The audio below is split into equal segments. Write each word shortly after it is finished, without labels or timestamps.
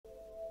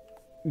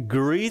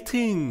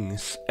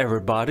Greetings,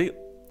 everybody.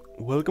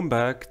 Welcome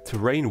back to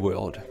Rain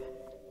World.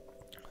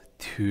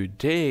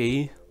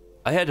 Today,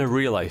 I had a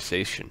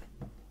realization.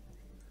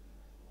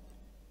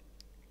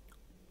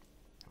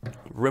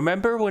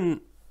 Remember when,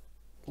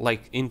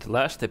 like in the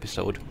last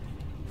episode,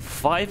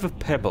 5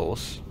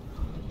 pebbles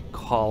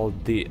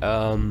called the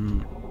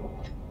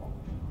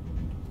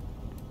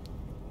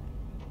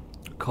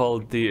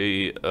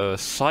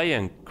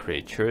cyan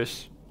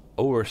creatures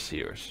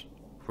overseers?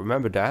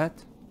 Remember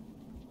that?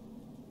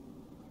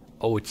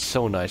 Oh, it's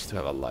so nice to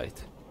have a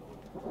light.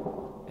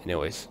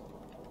 Anyways.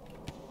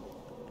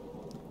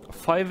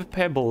 5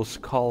 pebbles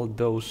called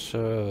those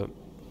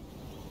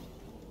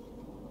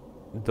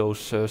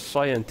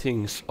cyan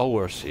things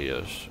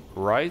overseers,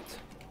 right?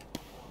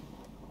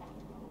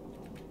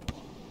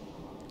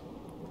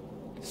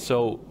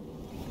 So,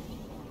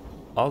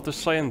 all the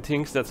cyan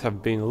things that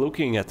have been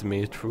looking at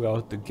me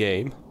throughout the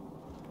game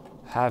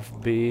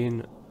have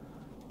been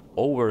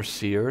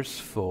overseers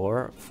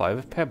for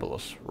 5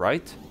 pebbles,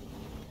 right?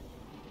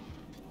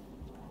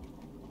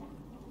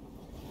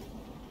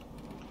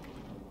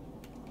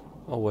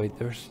 Oh wait,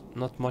 there's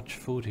not much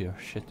food here,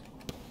 shit.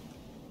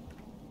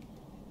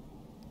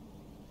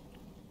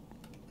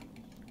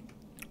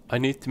 I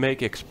need to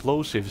make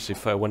explosives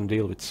if I want to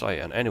deal with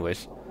cyan.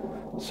 Anyways,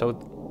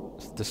 so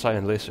the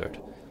cyan lizard.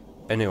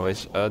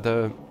 Anyways,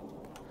 the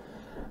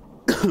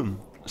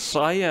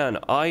cyan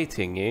eye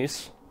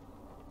thingies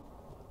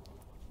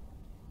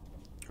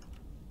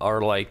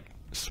are like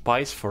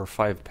spice for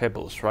 5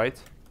 pebbles,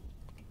 right?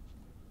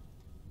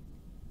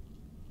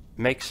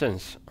 Makes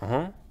sense,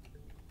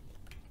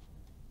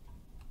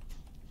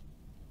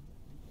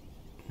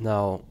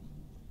 Now,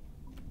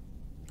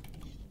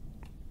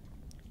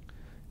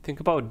 think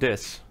about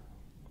this.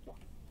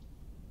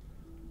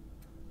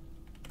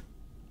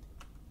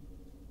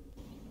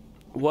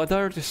 What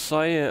are the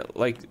cyan,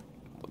 like,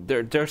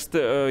 there's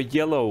the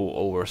yellow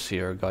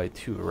overseer guy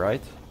too,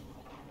 right?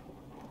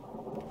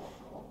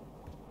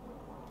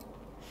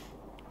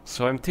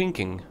 So I'm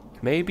thinking,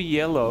 maybe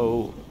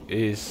yellow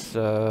is,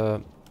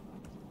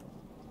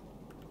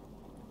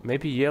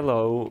 maybe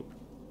yellow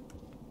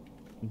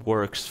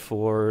works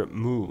for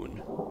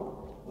moon.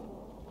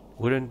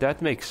 Wouldn't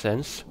that make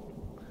sense?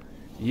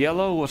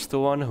 Yellow was the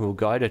one who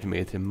guided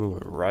me to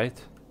moon, right?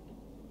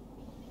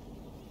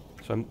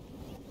 So I'm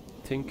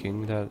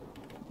thinking that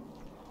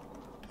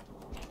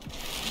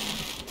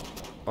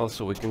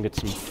also we can get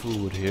some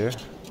food here.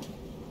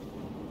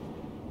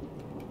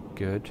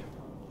 Good.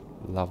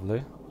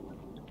 Lovely.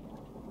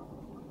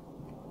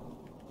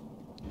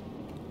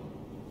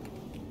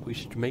 We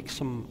should make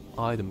some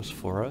items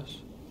for us.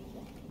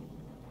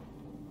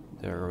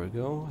 There we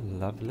go,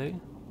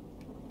 lovely.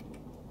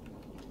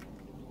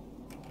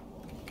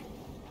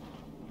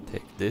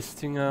 Take this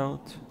thing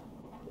out.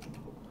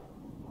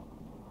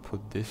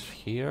 Put this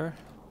here.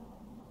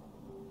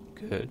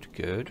 Good,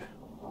 good.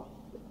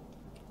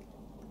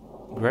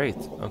 Great.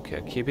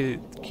 Okay,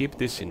 keep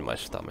this in my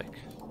stomach.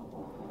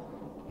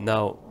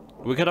 Now,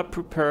 we gotta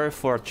prepare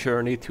for a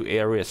journey to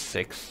Area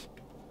 6.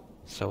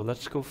 So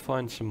let's go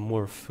find some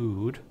more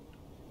food.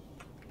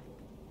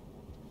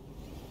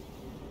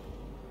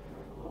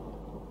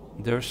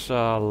 There's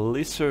a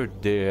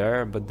lizard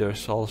there, but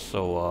there's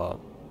also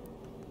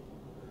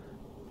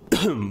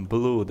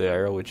blue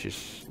there, which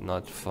is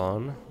not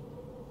fun.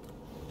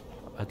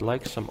 I'd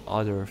like some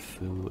other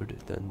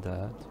food than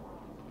that.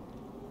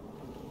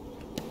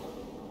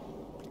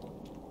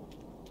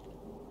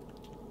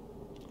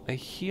 I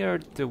hear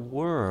the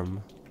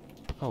worm.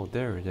 Oh,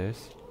 there it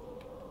is.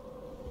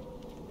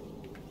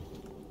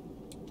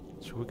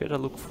 So we gotta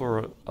look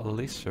for a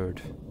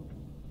lizard.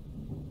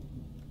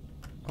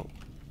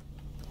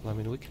 I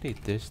mean, we can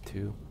eat this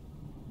too.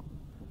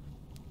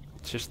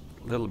 It's just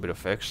a little bit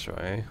of extra,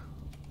 eh?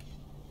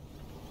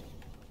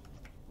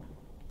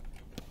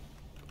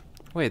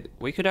 Wait,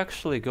 we could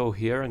actually go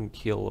here and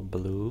kill a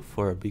blue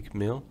for a big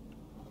meal.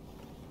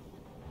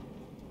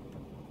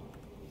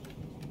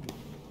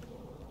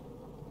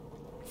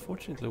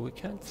 Fortunately, we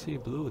can't see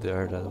blue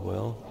there that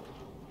well.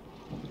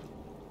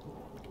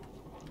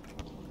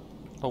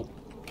 Oh.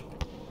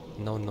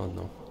 No, no,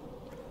 no.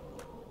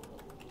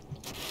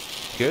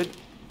 Good.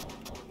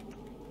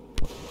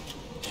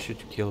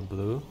 Should kill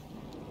blue,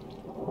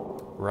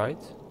 right?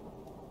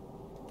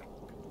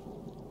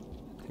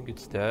 I think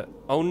it's that.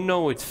 Oh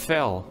no, it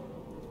fell.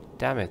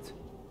 Damn it.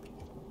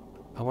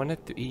 I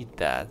wanted to eat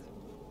that.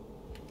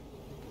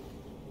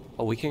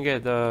 Oh, we can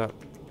get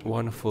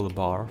one full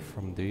bar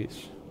from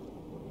these.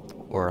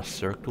 Or a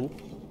circle.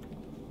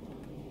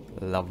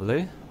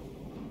 Lovely.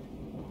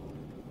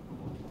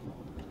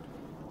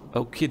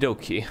 Okie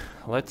dokie.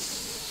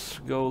 Let's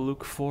go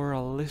look for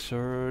a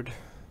lizard.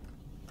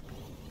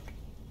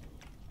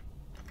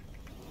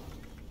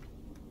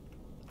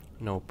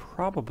 No,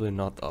 probably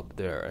not up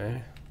there,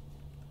 eh?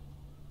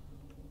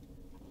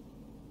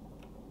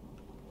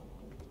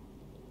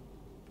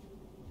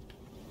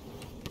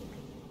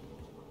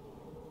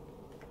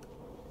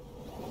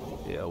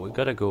 Yeah, we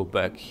gotta go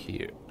back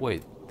here.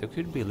 Wait, there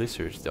could be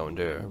lizards down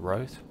there,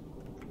 right?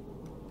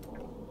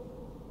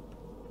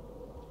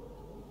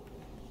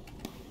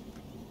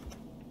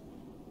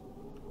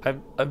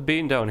 I've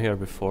been down here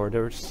before.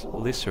 There's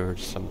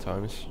lizards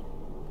sometimes.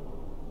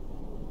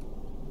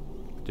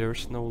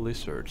 There's no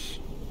lizards.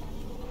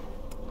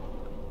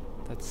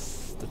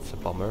 That's a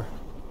bummer.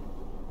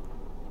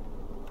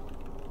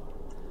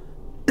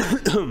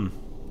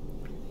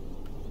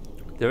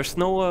 There's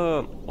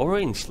no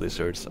orange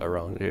lizards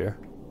around here,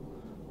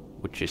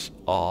 which is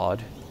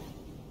odd.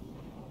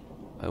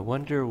 I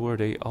wonder where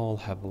they all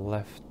have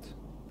left.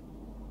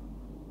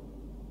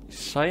 Is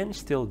Cyan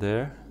still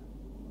there?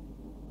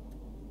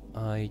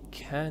 I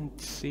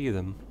can't see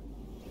them.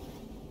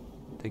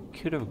 They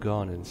could have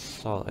gone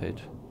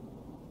inside.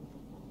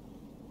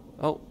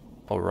 Oh,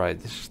 alright,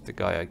 this is the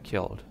guy I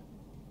killed.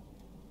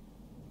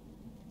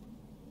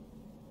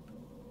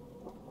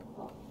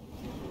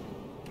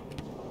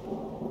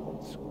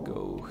 Let's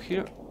go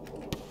here.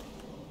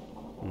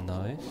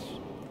 Nice.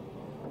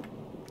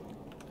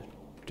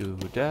 Do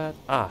that.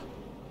 Ah!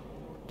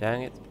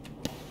 Dang it.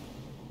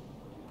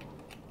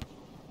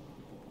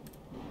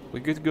 We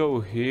could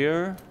go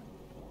here.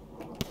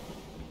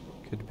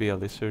 Could be a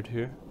lizard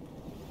here.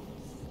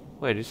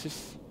 Wait, is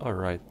this...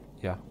 alright,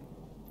 yeah.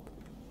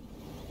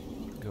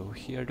 Go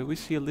here. Do we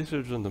see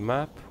lizards on the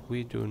map?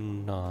 We do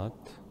not.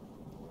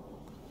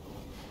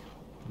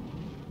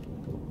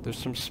 There's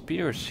some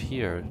spears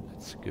here.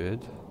 That's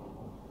good.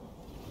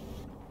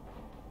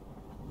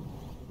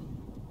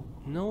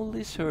 No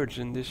lizards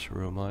in this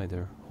room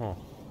either. Huh.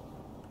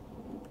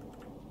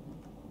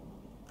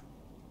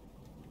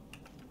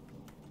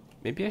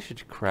 Maybe I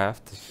should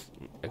craft this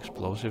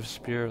explosive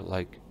spear,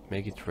 like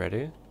make it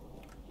ready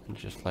and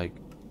just like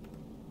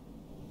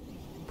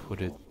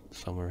put it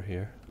somewhere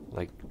here,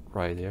 like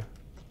right there.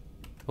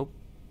 Oh.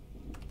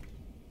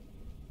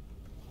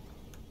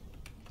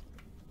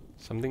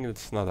 Something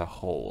that's not a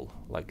hole,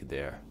 like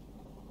there.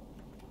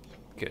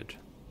 Good.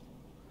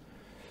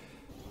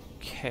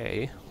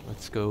 Okay,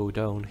 let's go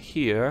down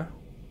here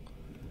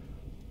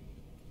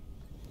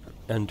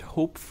and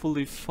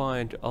hopefully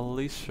find a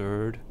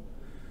lizard.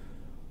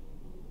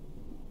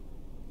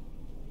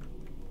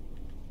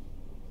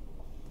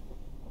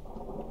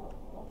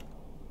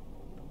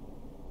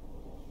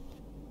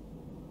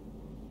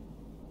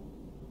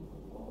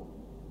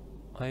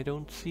 I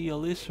don't see a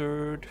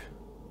lizard,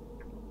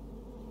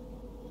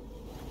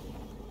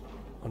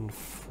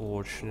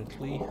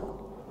 unfortunately.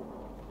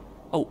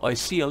 Oh, I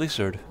see a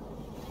lizard.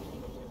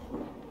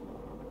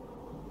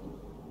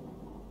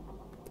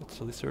 That's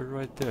a lizard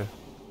right there.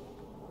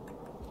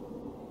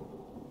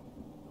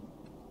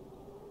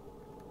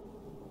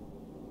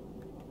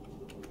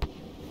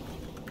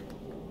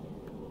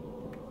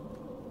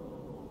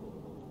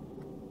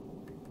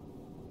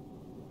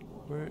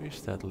 Where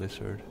is that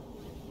lizard?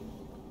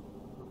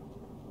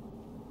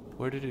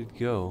 Where did it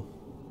go?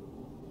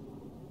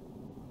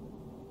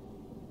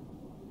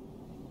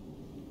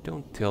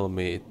 Don't tell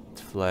me it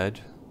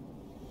fled.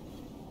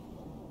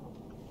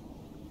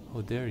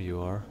 Oh, there you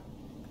are.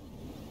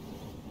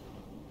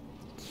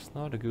 It's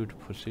not a good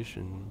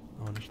position,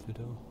 honestly,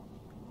 though.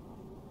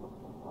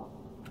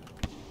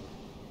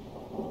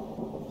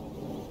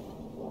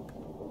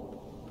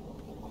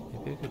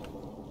 Maybe I could...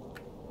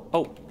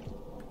 Oh!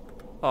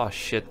 Oh,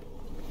 shit.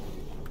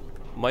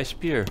 My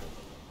spear.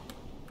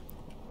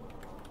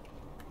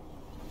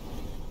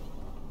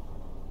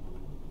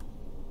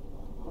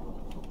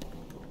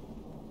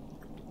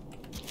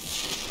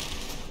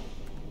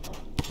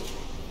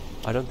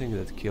 I don't think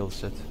that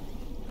kills it.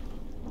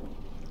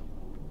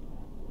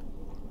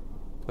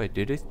 Wait,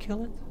 did it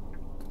kill it?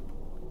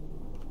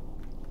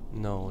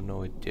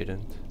 No, it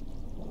didn't.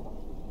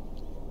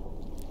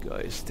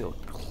 Guy is still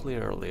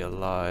clearly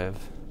alive.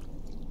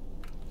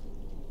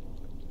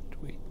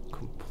 We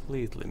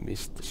completely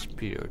missed the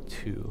spear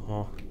too,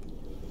 huh?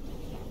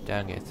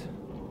 Dang it.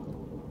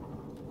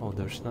 Oh,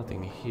 there's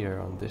nothing here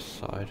on this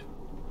side.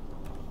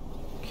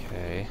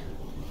 Okay.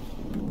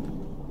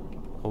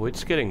 Oh,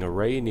 it's getting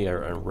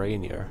rainier and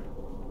rainier.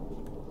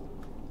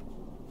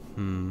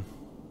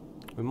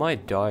 We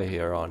might die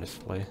here,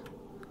 honestly.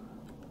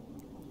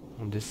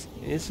 And this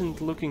isn't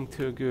looking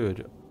too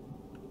good.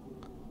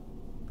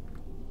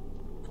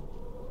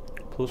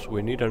 Plus,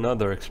 we need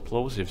another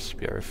explosive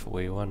spear if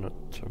we want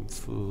some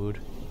food.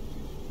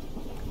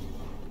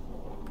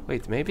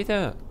 Wait, maybe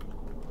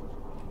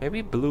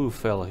blue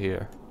fell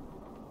here.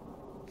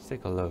 Let's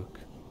take a look.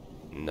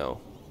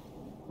 No.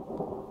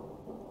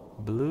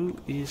 Blue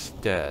is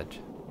dead.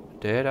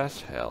 Dead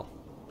as hell.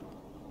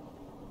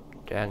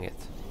 Dang it.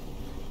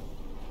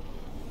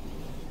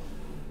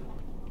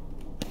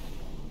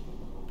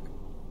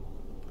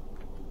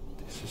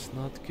 This is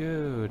not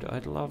good.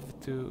 I'd love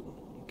to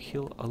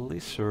kill a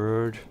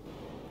lizard.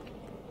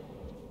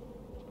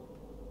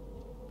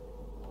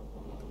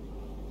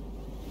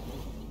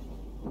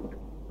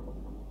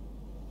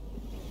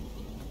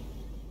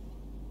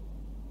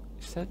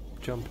 Is that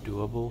jump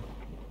doable?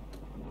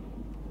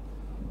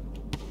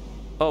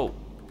 Oh,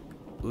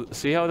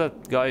 see how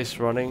that guy is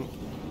running?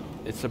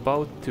 It's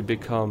about to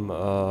become,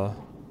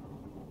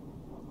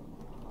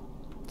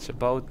 it's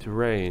about to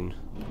rain.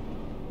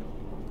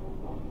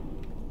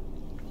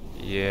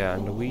 Yeah,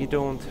 and we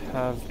don't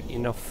have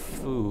enough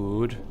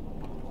food.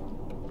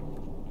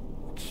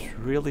 Which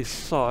really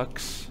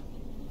sucks.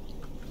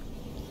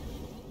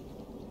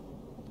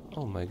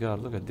 Oh my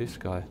god, look at this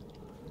guy.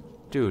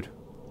 Dude.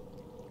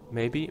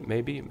 Maybe.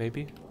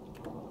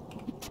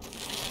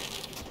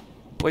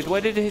 Wait, why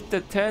did it hit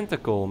the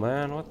tentacle,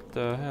 man? What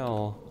the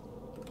hell?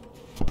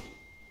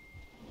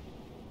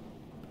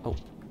 Oh,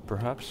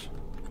 perhaps?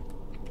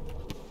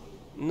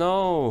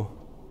 No!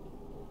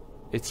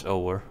 It's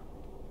over.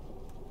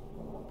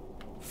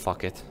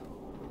 Fuck it.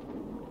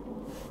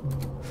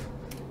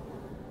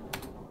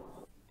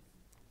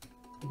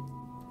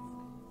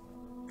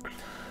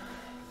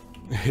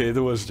 It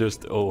was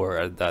just over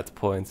at that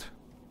point.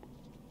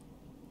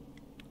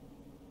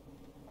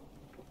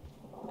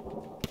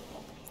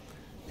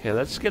 Okay,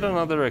 let's get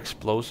another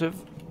explosive.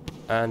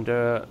 And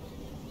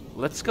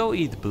let's go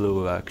eat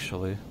blue,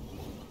 actually.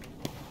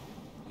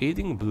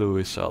 Eating blue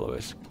is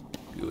always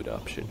a good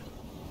option.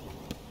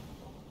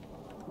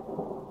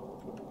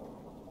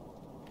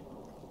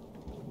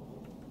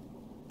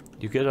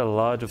 You get a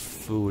lot of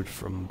food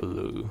from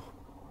blue.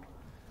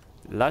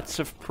 Lots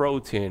of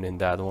protein in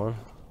that one.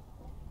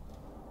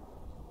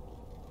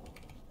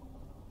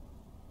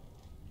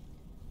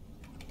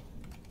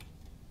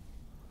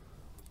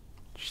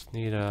 Just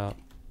need a...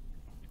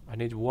 I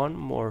need one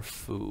more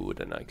food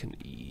and I can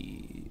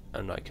eat...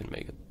 and I can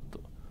make it...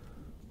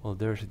 Well,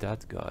 there's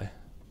that guy.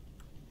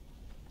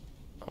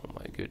 Oh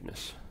my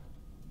goodness.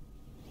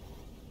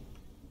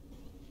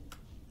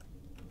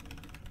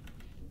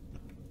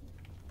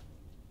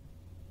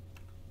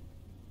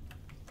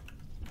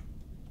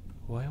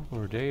 Why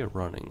were they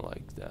running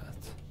like that?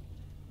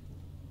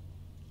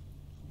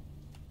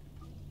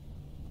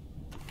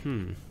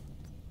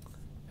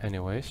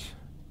 Anyways.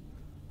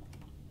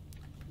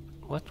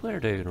 What were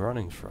they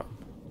running from?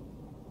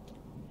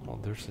 Well,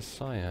 there's a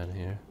cyan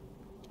here.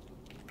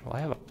 Well,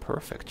 I have a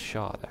perfect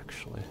shot,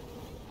 actually.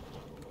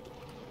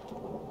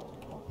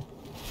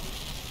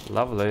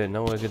 Lovely,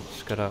 now I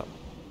just gotta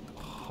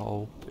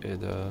hope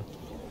it,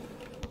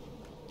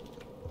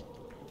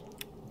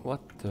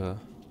 What the...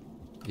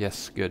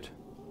 Yes, good.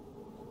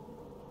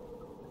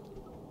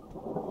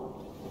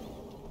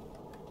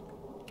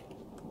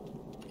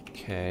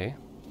 Okay.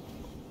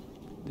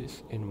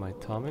 This in my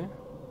tummy.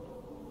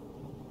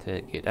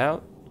 Take it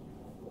out.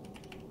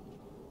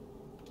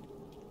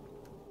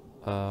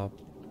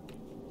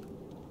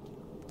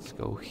 Let's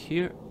go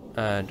here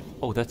and...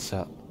 Oh, that's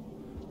a...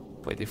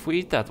 Wait, if we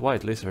eat that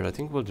white lizard, I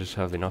think we'll just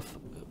have enough...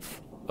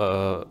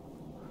 Yeah,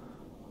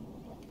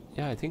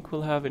 I think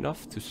we'll have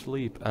enough to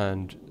sleep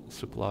and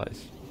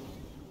supplies.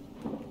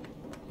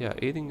 Yeah,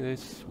 eating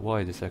this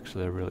white is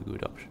actually a really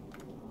good option.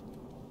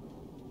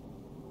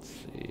 Let's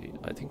see,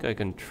 I think I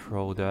can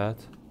throw that.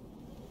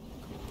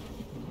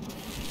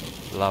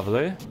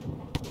 Lovely.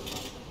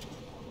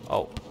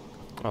 Oh.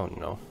 Oh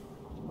no.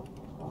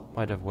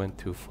 Might have went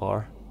too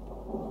far.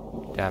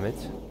 Damn it.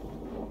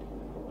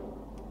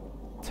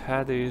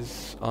 That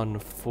is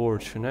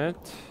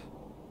unfortunate.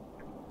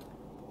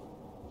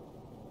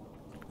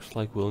 Looks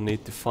like we'll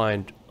need to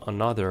find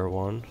another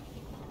one.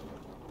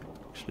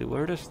 Actually,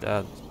 where does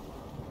that...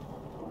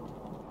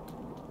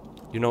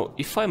 You know,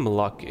 if I'm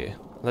lucky...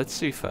 Let's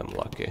see if I'm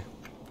lucky.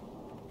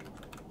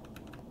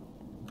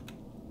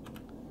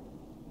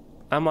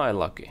 Am I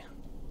lucky?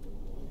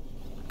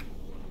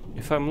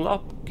 If I'm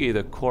lucky,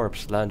 the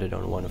corpse landed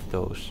on one of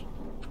those.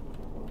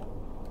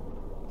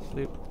 Let's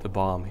leave the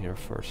bomb here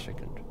for a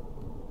second.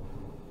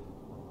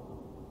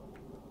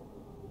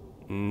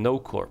 No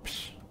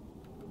corpse.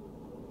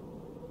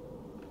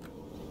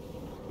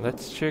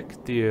 Let's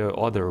check the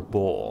other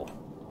ball.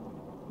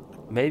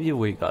 Maybe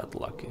we got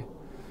lucky.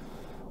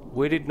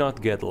 We did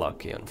not get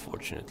lucky,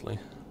 unfortunately.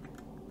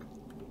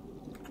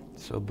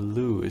 So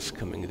blue is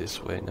coming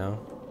this way now.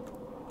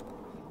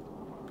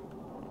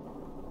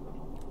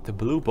 The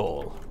blue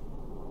ball.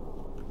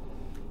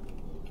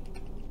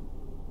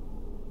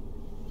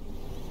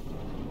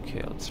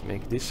 Okay, let's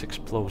make this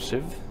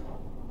explosive.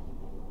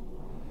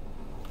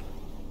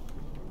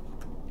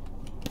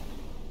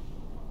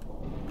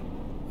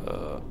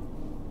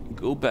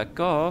 Go back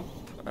up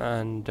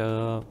and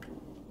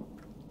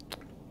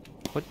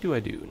what do I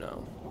do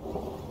now?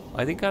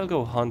 I think I'll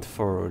go hunt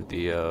for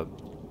the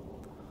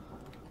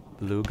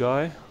blue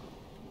guy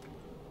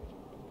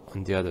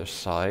on the other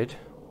side.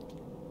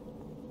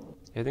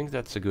 I think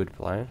that's a good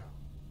plan.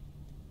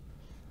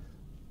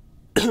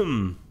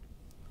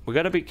 We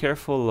gotta be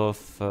careful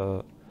of...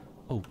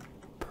 oh,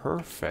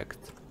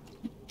 perfect.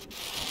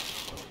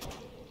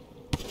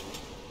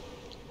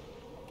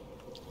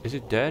 Is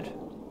it dead?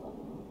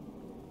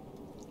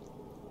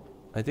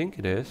 I think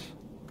it is.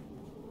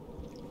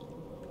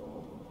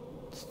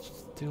 It's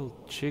still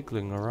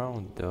jiggling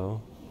around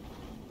though.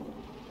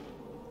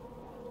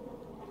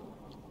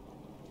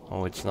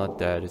 Oh, it's not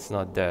dead, it's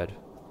not dead.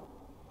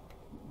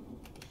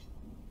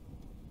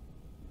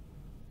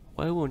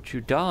 Why won't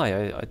you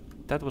die?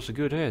 That was a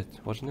good hit,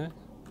 wasn't it?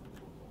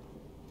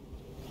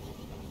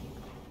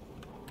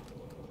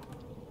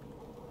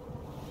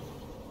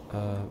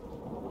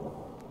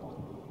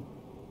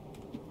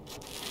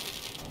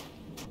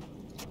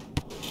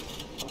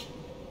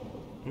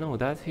 No,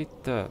 that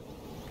hit the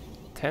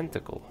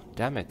tentacle.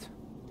 Damn it.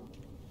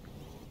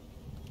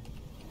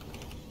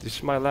 This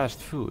is my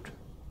last food.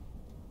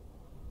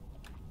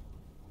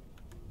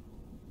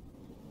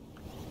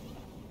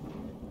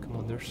 Come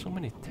on, there's so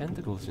many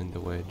tentacles in the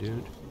way,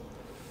 dude.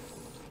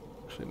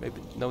 Actually,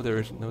 maybe... No, there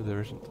isn't. No, there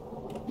isn't.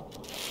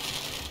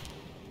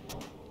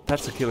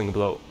 That's a killing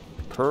blow.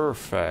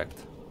 Perfect.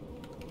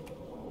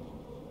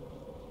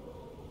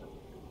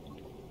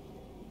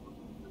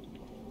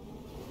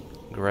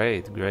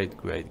 Great, great,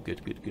 great.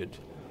 Good, good, good.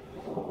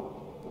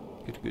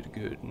 Good, good,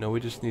 good. Now we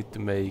just need to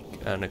make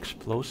an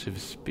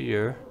explosive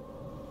spear.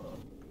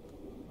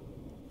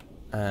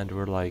 And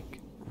we're like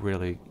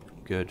really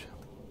good.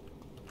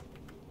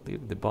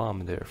 Leave the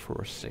bomb there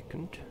for a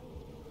second.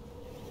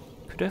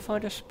 Could I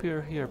find a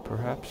spear here,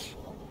 perhaps?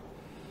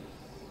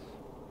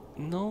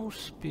 No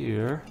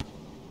spear.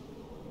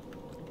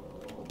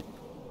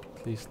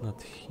 At least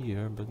not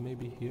here, but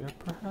maybe here,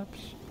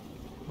 perhaps?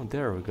 Oh,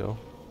 there we go.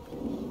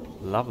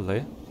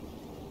 Lovely.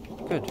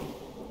 Good.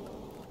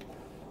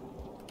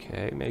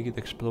 Okay, make it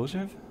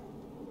explosive.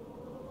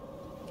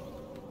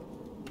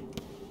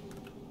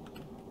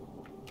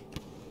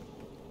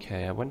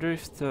 Okay, I wonder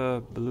if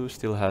the blue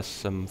still has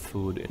some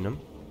food in them.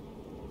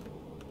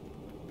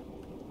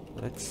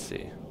 Let's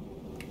see.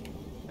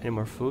 Any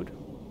more food?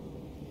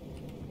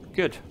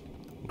 Good.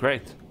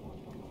 Great.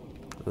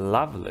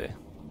 Lovely.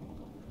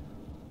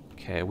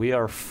 Okay, we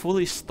are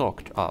fully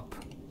stocked up.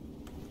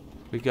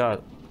 We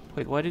got...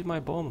 Wait, why did my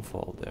bomb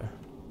fall there?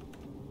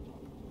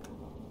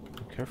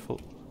 Be careful.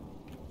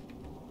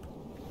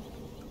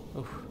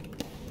 Oof.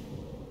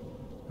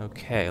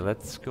 Okay,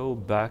 let's go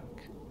back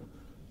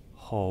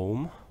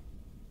home.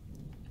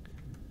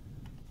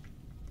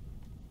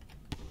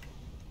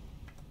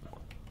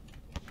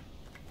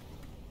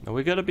 Now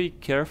we gotta be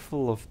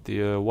careful of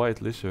the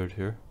white lizard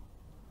here.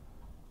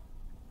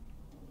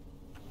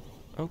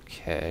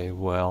 Okay,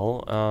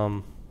 well,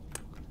 I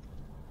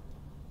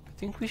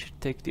think we should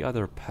take the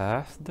other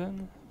path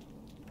then.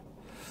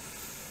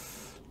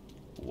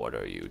 What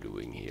are you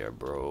doing here,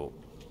 bro?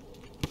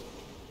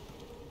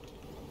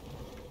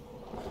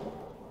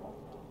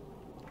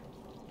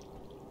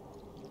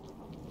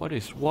 What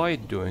is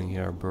white doing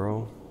here,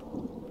 bro?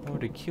 I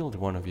already killed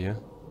one of you.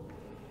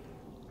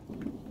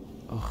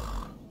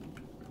 Ugh.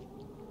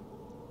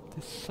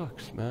 This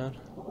sucks, man.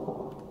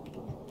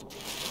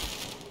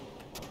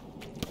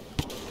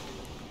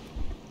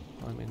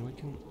 I mean, we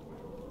can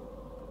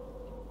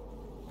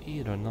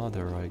eat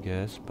another, I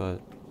guess,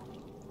 but...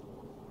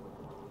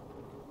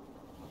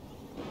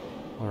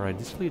 Alright,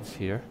 this leads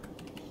here.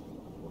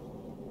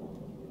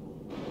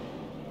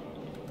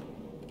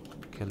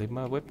 Okay, leave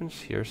my weapons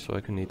here so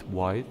I can eat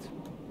white.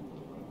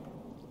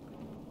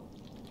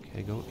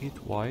 Okay, go eat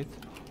white.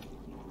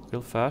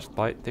 Real fast,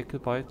 bite, take a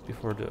bite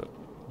before the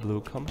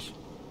blue comes.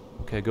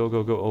 Okay, go,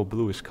 go, go. Oh,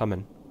 blue is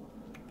coming.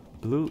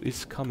 Blue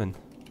is coming.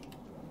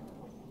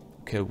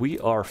 Okay, we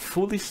are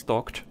fully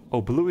stocked.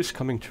 Oh, blue is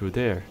coming through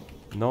there.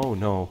 No,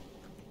 no.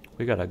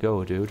 We gotta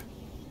go, dude.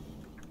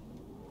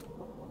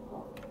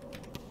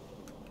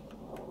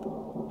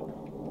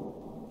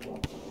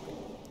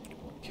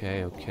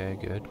 Okay, okay,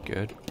 good,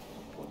 good.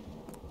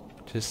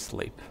 Just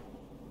sleep.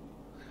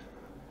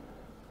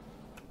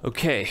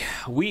 Okay,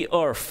 we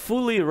are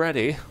fully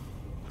ready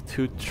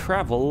to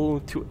travel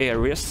to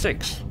Area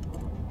 6.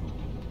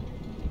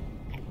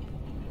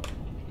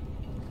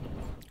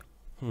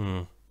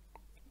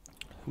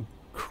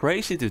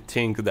 Crazy to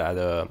think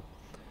that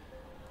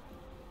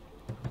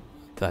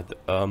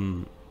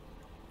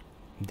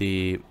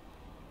the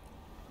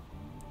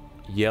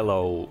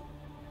yellow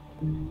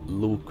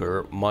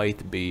looker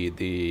might be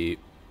the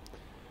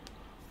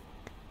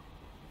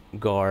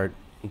guard,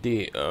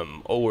 the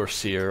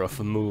overseer of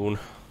a moon,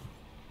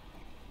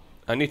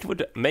 and it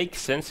would make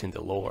sense in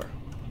the lore,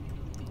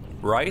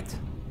 right?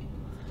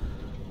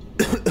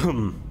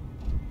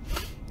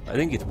 I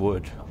think it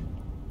would.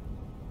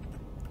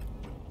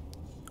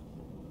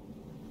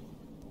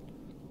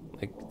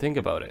 Like, think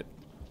about it.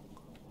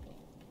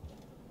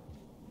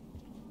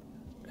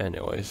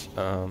 Anyways,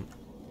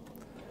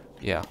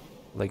 yeah,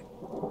 like,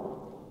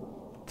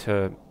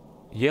 to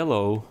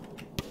yellow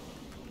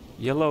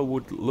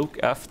would look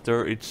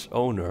after its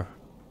owner,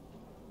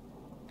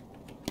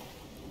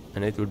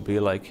 and it would be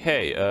like,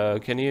 hey,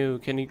 can you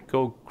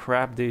go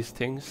grab these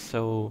things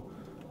so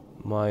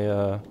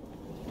my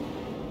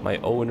my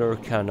owner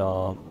can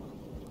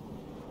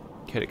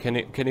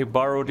you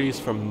borrow these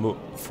from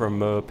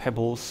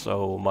Pebbles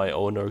so my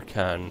owner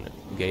can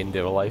gain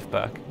their life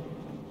back?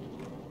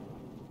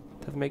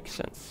 That makes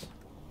sense.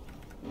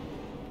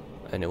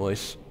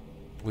 Anyways,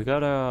 we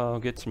gotta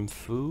get some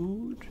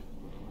food.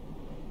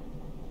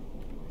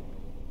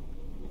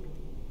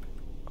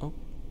 Oh,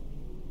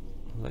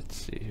 let's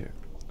see here.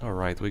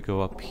 Alright, we go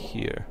up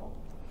here.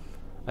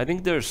 I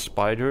think there's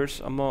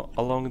spiders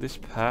along this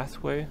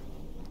pathway.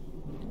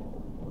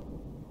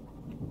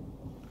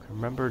 I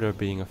remember there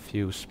being a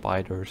few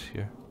spiders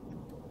here.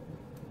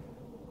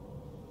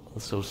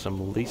 Also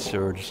some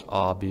lizards,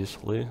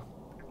 obviously.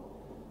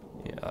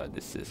 Yeah,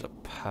 this is a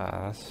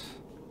path.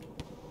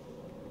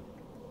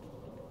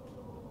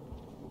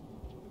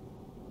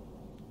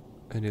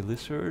 Any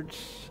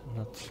lizards?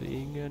 Not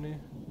seeing any.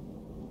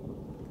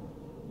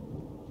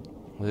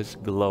 This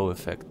glow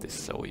effect is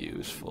so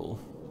useful.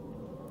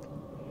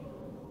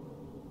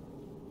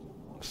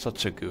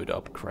 Such a good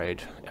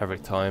upgrade every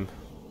time.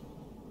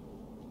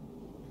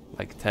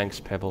 Like tanks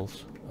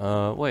pebbles.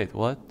 Wait,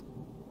 what?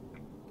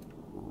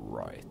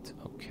 Right,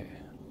 okay.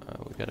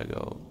 We gotta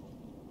go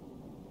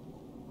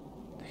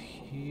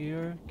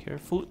here.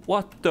 Careful.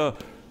 What the?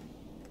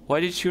 Why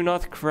did you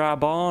not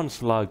grab on,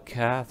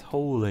 slugcat?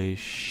 Holy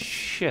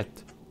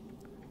shit.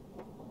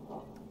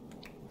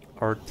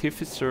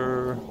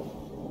 Artificer.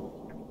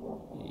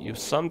 You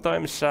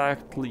sometimes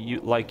act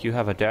like you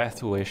have a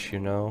death wish, you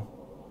know?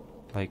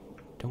 Like,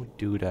 don't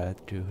do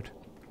that, dude.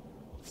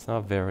 It's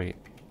not very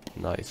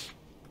nice.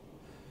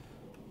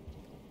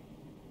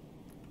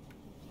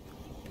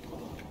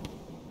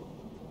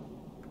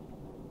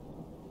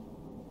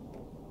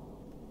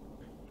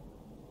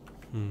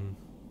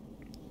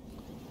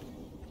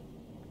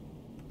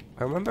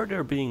 I remember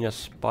there being a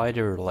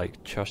spider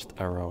like just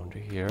around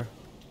here.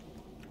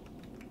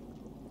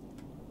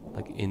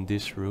 Like in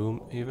this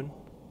room even.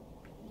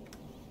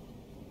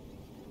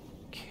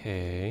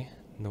 Okay,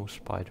 no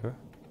spider.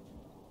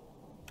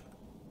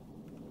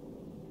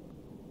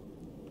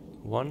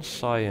 One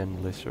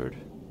cyan lizard.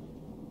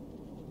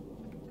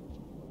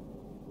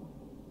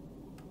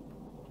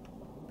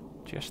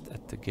 Just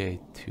at the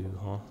gate too,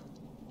 huh?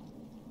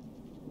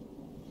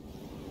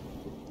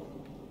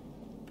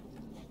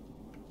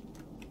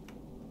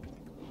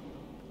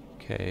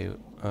 Okay,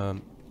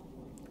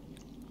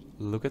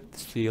 look at the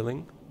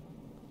ceiling.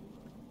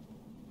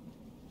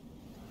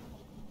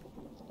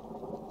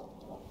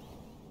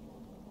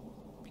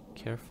 Be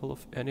careful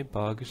of any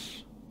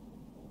bugs.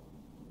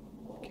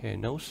 Okay,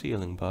 no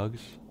ceiling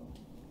bugs.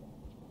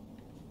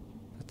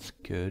 That's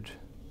good.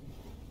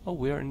 Oh,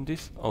 we are in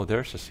this. Oh,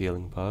 there's a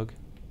ceiling bug.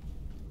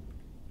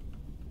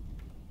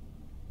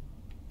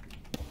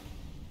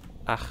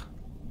 Ah.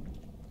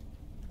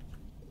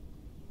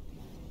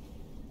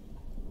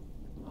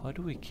 How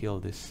do we kill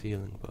this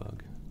ceiling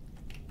bug?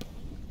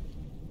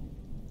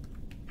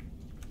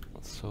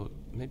 So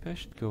maybe I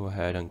should go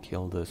ahead and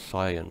kill the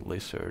cyan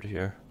lizard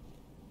here.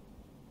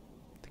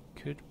 It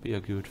could be a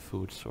good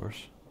food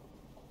source.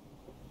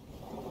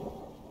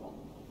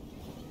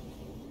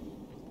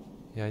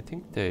 Yeah, I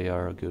think they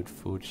are a good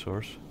food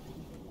source.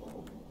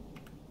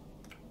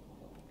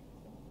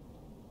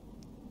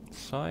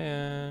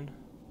 Cyan.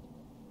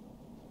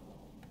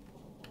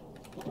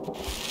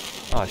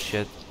 Ah,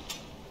 shit.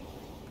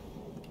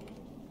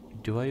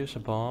 Do I use a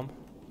bomb?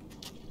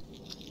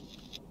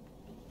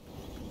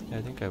 Yeah,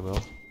 I think I will.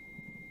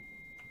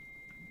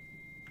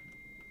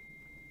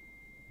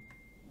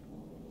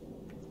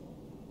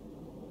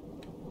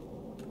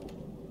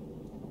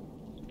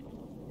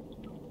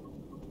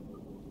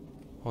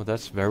 Oh,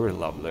 that's very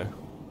lovely.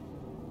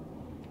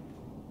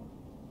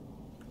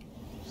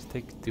 Let's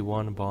take the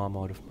one bomb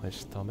out of my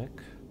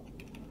stomach.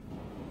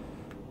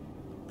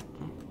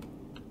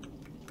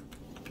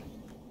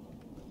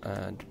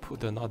 And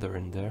put another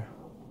in there.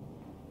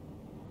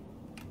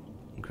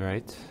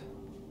 Great.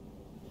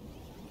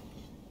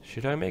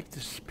 Should I make the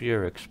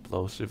spear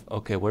explosive?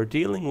 Okay, we're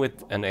dealing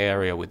with an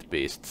area with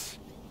beasts.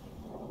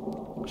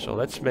 So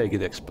let's make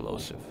it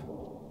explosive.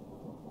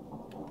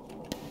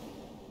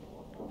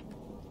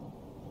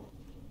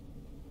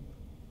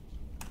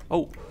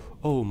 Oh!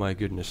 Oh my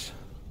goodness.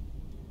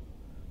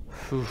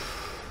 Whew.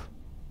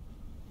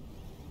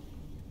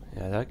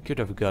 Yeah, that could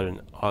have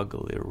gotten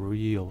ugly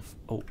real...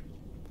 Oh.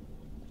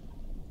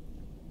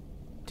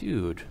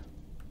 Dude.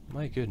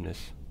 My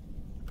goodness.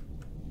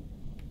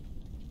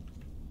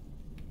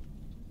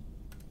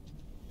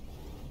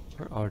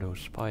 Where are those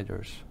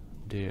spiders?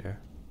 There.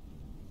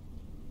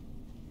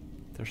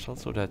 There's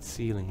also that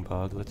ceiling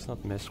bug. Let's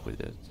not mess with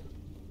it.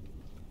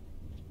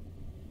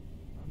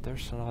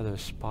 There's another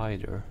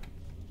spider.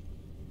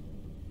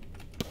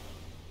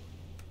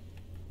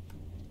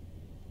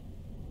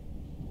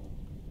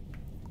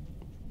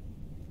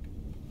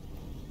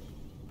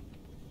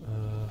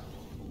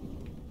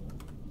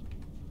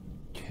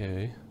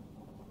 Okay.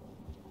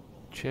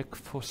 Check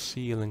for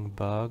ceiling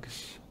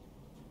bugs.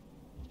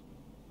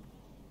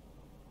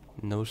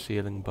 No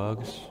ceiling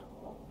bugs.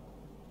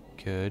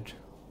 Good.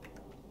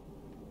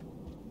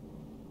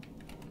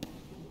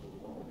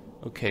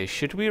 Okay,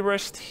 should we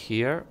rest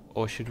here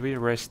or should we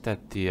rest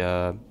at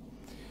the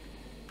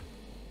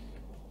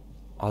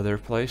other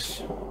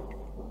place?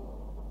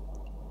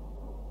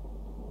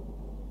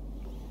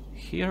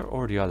 Here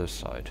or the other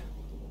side?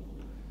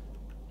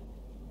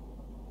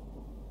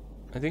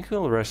 I think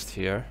we'll rest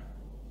here.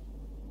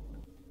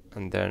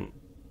 And then...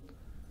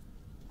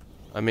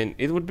 I mean,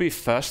 it would be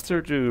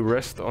faster to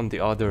rest on the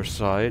other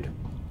side.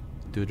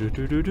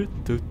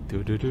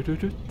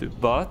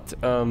 But,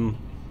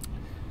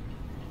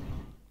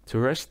 to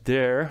rest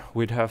there,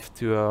 we'd have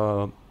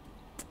to,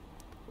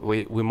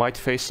 we might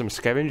face some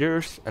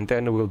scavengers, and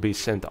then we'll be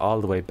sent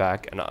all the way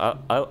back, and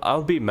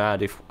I'll be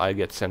mad if I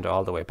get sent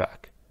all the way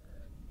back.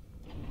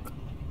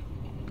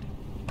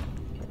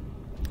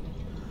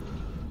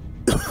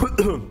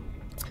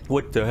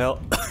 What the hell?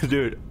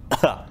 Dude.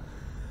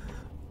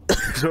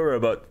 Sorry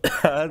about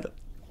that.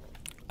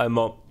 I'm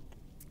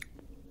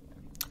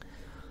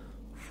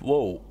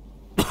whoa.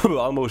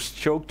 Almost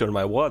choked on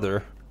my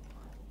water.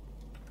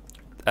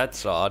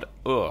 That's odd.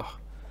 Ugh.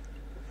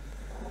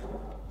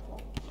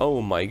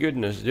 Oh my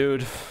goodness,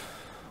 dude.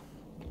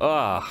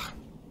 Ah.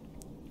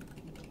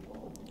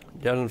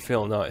 Doesn't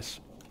feel nice.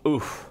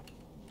 Oof.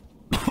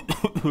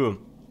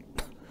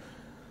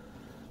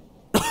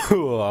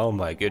 Oh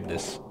my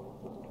goodness.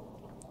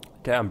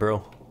 Damn,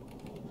 bro.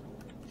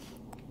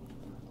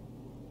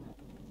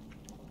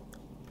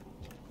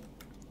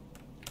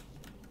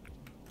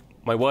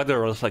 My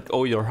water was like,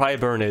 oh, you're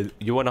hibernate.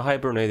 You wanna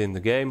hibernate in the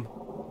game?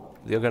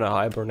 You're gonna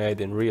hibernate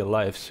in real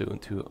life soon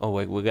too. Oh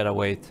wait, we gotta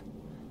wait.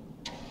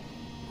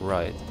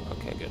 Right,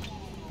 okay, good.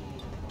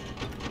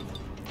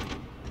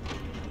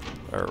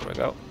 There we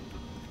go.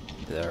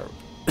 There.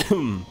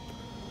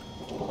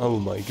 Oh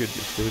my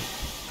goodness, dude.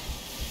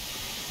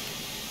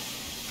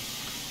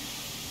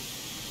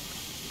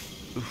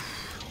 Oof.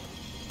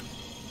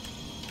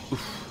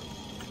 Oof.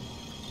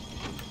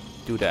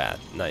 Do that,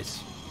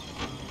 nice.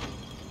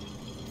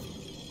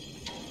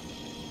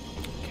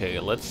 Okay,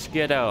 let's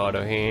get out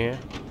of here.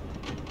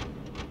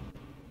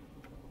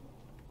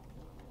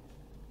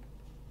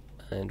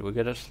 And we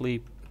gotta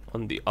sleep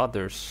on the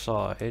other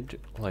side,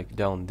 like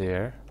down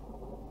there.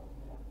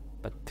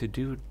 But to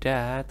do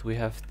that, we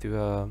have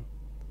to,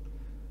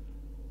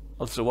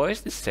 Also, why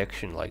is this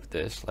section like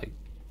this? Like,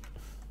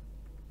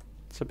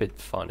 it's a bit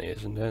funny,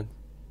 isn't it?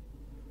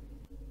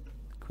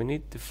 We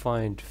need to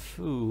find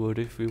food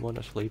if we want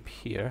to sleep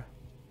here.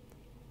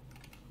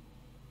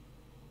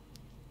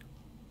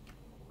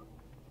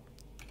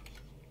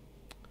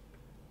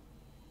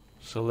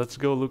 So let's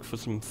go look for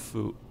some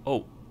food.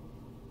 Oh,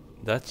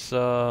 that's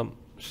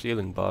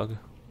ceiling bug.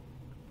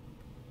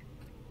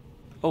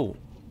 Oh,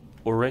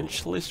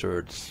 orange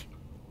lizards.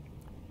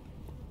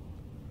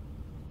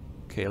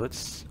 Okay,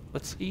 let's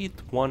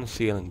eat one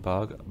ceiling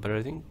bug, but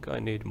I think I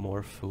need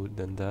more food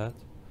than that.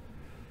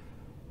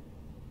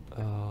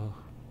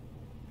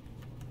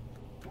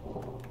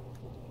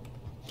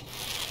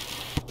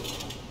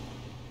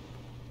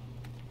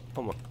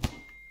 Oh my.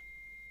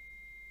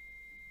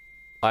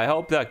 I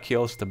hope that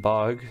kills the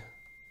bug.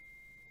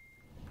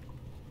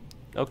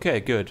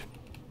 Okay, good.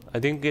 I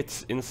think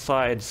its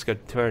insides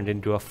got turned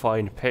into a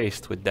fine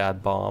paste with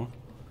that bomb.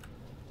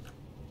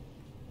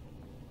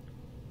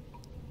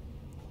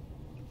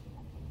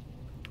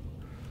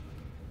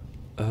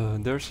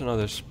 There's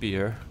another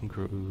spear.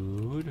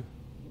 Good.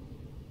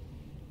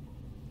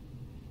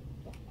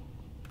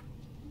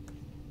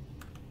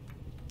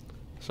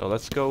 So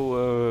let's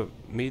go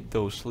meet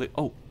those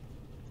oh!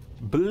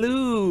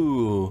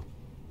 Blue!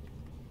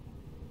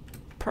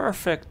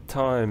 Perfect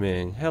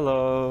timing.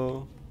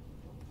 Hello.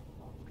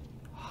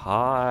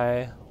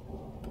 Hi.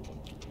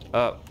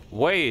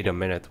 Wait a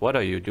minute. What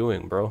are you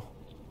doing, bro?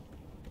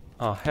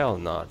 Oh, hell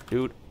not,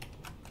 dude.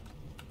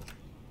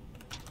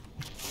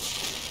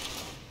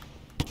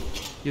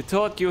 You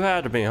thought you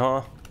had me,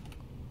 huh?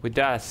 With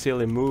that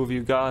silly move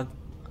you got?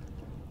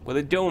 Well,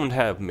 you don't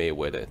have me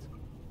with it.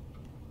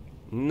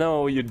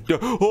 No, you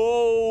don't.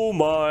 Oh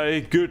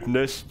my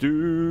goodness,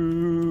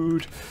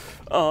 dude.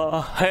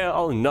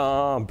 Hell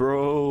nah,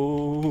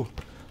 bro.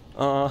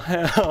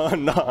 Hell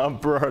nah,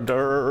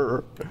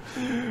 brother.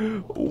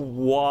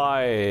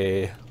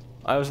 Why?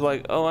 I was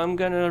like, oh, I'm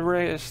gonna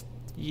rest.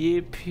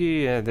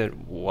 Yippee. And then,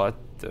 what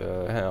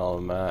the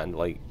hell, man?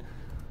 Like,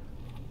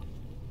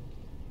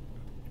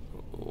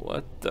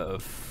 what the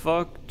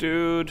fuck,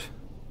 dude?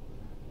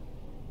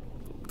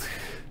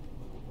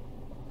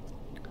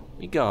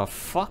 We got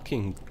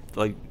fucking,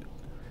 like,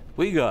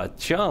 we got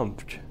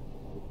jumped.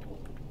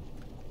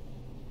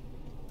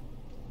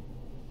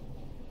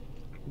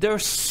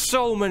 There's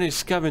so many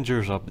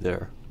scavengers up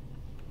there.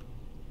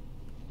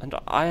 And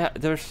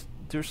there's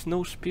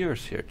no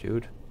spears here,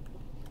 dude.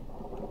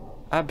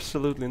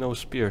 Absolutely no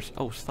spears.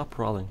 Oh, stop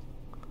rolling.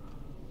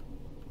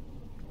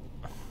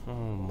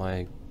 Oh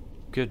my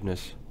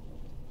goodness.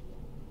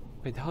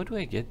 Wait, how do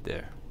I get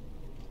there?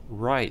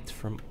 Right,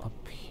 from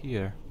up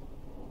here.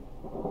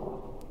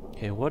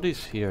 Okay, what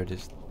is here?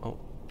 This, oh,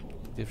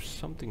 there's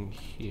something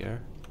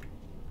here.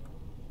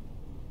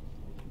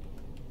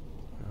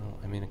 Oh,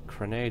 I mean, a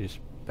grenade is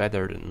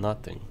better than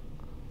nothing.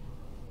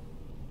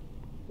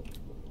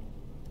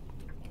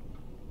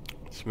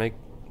 Let's make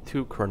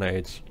 2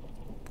 grenades.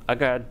 I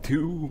got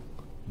 2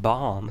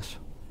 bombs.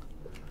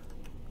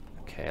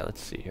 Okay,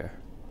 let's see here.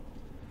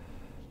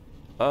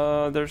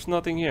 There's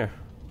nothing here.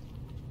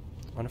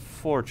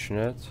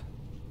 Unfortunate.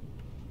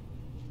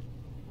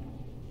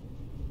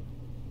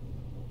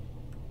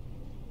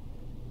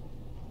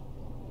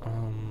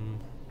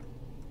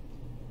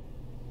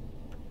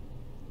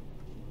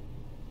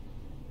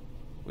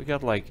 We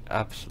got like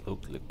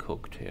absolutely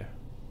cooked here.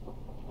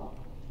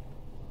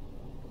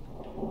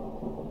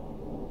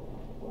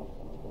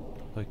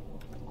 Like,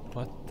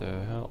 what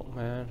the hell,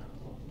 man?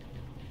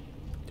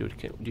 Dude,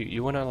 do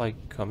you wanna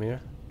like come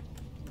here?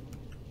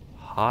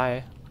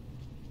 Hi.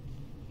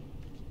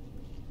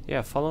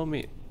 Yeah, follow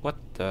me. What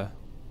the...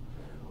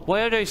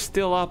 Why are they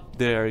still up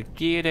there?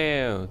 Get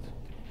out!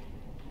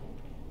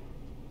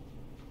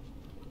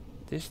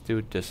 This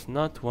dude does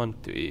not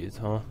want to eat,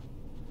 huh?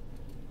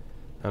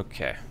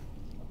 Okay.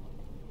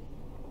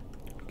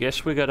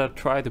 Guess we gotta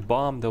try to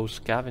bomb those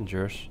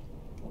scavengers.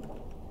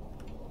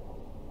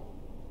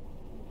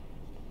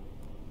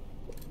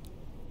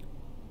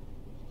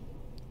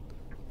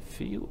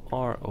 Few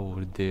are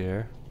over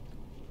there.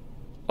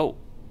 Oh!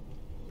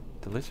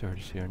 The lizard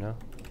is here now.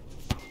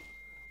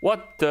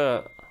 What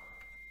the...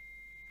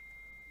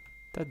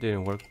 That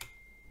didn't work.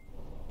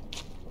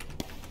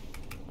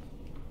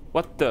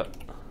 What the...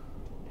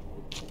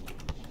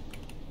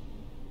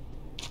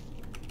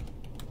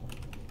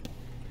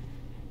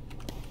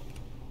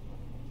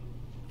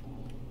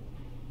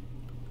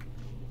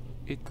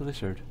 Eat the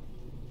lizard.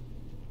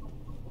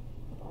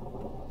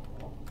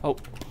 Oh.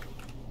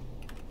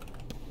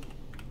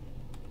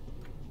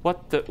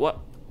 What the... What?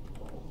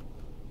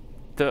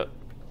 The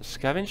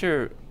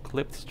scavenger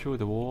clipped through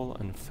the wall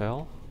and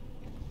fell,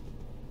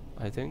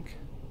 I think.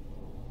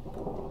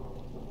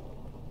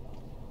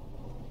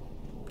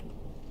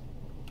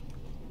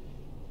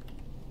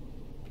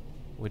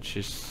 Which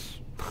is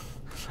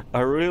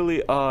a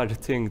really odd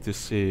thing to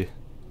see.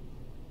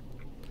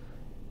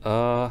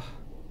 Oh.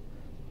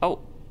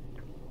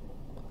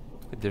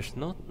 Wait, there's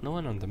no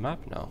one on the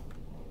map now.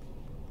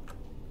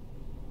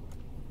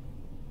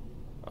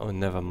 Oh,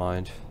 never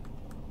mind.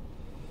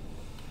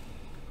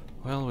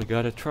 Well, we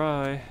gotta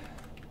try.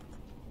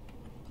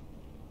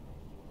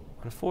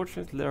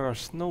 Unfortunately, there are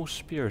no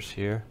spears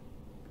here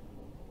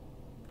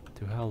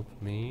to help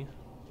me.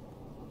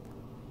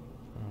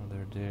 Oh,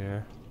 they're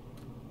there.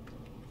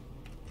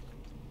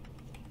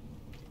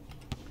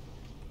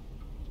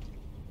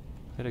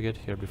 Gotta get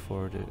here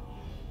before the...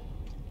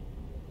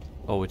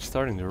 Oh, it's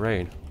starting to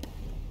rain.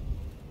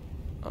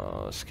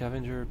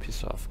 Scavenger,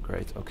 piss off.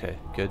 Great, okay,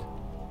 good.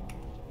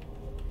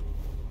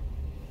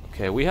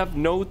 Okay, we have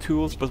no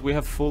tools, but we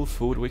have full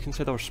food. We can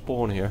set our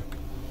spawn here.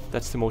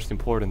 That's the most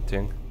important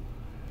thing.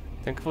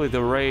 Thankfully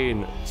the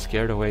rain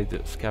scared away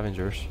the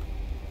scavengers.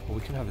 Well,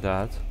 we can have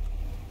that.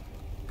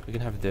 We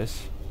can have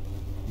this.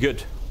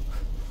 Good.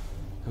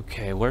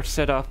 Okay, we're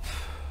set up.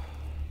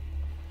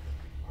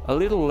 A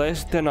little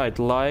less than I'd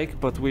like,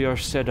 but we are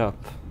set up.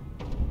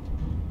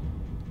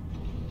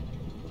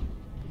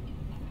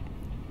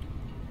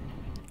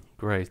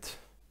 Great.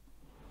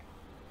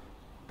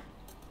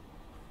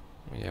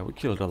 Yeah, we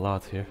killed a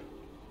lot here.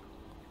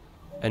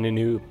 Any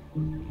new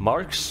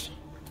marks?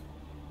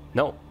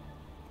 No.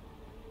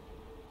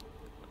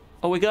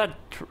 Oh, we got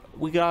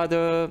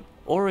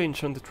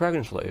orange on the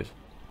dragon slaves.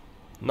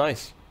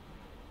 Nice.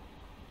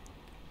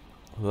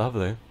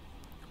 Lovely.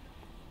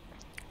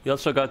 We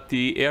also got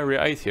the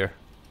area 8 here.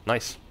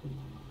 Nice.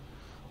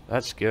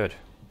 That's good.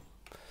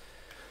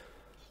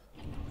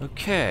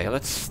 Okay,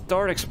 let's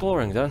start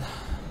exploring then.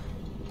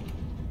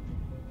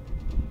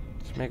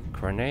 Let's make a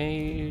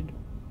grenade.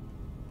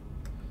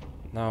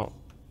 Now,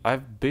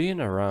 I've been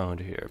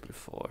around here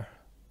before.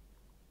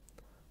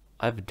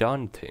 I've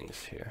done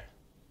things here.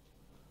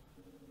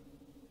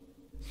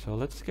 So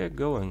let's get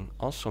going.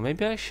 Also,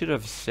 maybe I should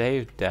have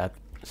saved that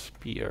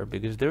spear,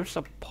 because there's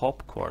a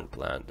popcorn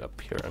plant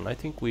up here and I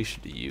think we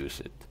should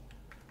use it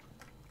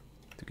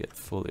to get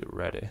fully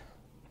ready.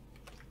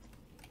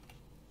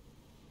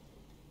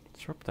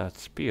 Let's drop that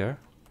spear.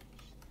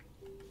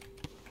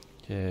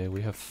 Okay,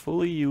 we have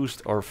fully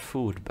used our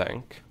food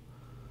bank.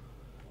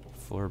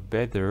 For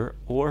better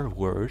or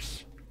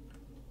worse.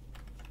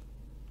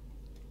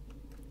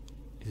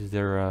 Is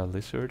there a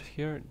lizard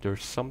here?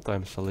 There's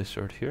sometimes a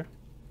lizard here.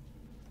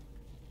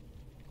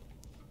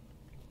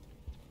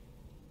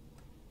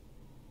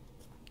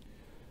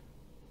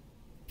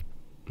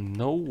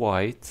 No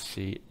white,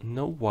 see,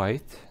 no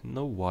white,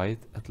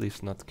 at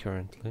least not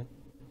currently.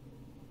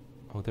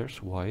 Oh,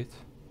 there's white.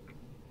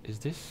 Is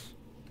this?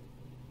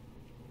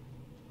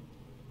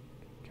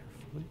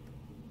 Carefully.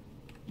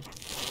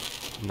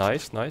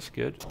 Nice, nice,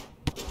 good.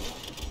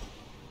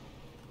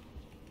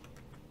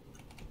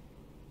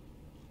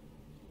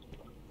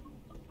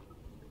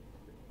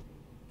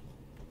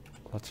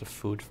 Lots of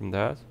food from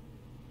that.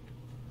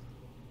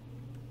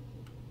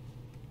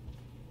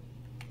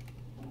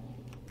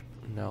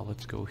 Now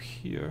let's go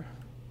here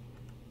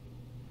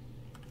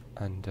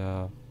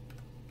and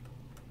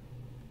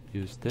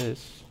use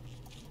this.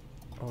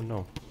 Oh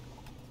no.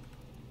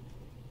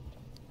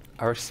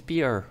 Our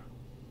spear.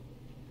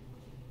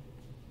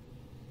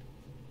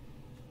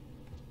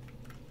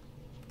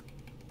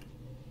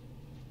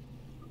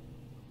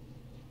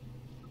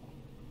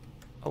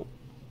 Oh,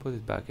 put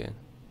it back in.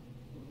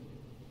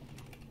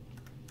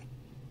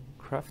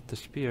 Craft the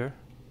spear.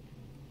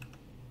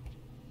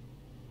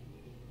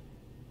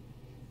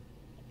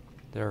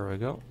 There we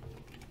go.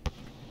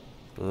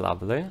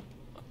 Lovely.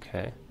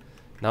 Okay.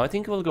 Now I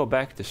think we'll go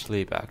back to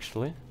sleep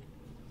actually,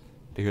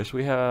 because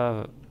we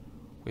have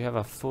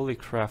a fully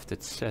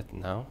crafted set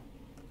now.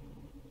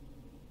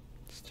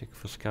 Let's check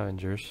for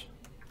scavengers.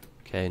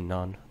 Okay,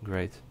 none.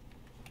 Great.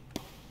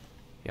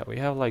 Yeah, we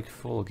have like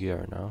full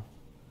gear now.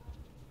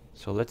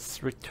 So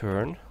let's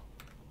return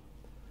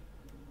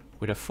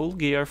With a full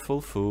gear, full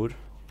food.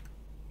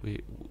 This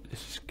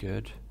is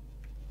good.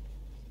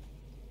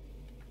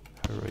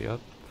 Hurry up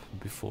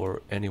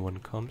before anyone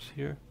comes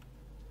here.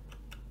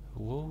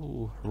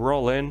 Whoa,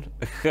 roll in.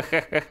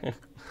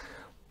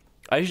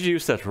 I should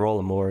use that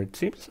roll more. It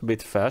seems a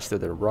bit faster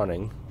than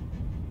running.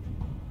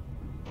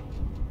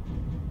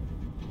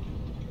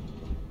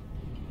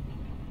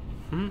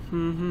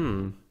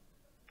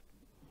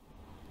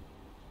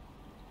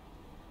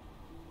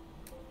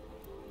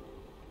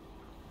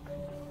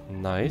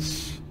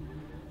 Nice.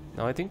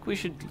 Now I think we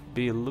should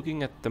be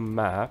looking at the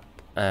map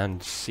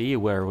and see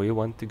where we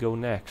want to go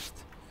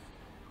next.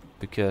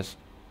 Because,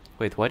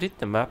 wait, why did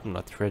the map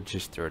not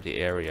register the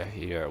area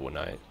here when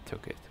I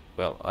took it?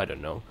 Well, I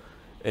don't know.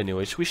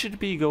 Anyways, we should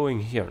be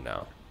going here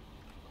now.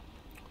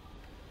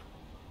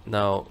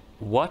 Now,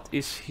 what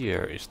is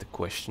here is the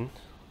question.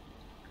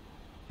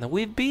 Now,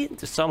 we've been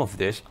to some of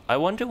this. I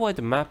wonder why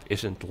the map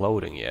isn't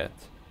loading yet.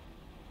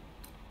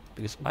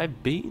 Because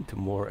I've been to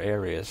more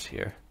areas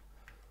here.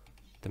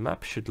 The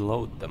map should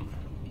load them.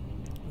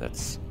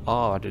 That's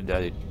odd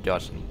that it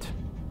doesn't.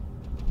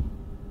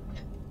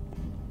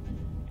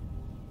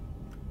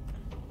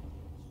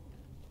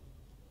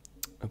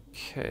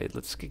 Okay,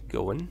 let's get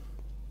going.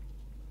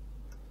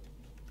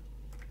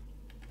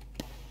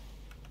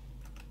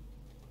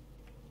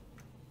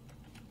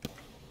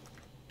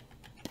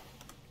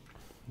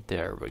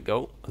 There we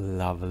go.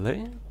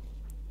 Lovely.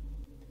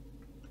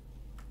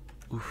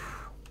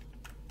 Oof.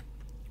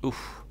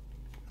 Oof.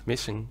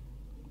 Missing.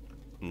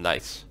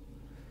 Nice.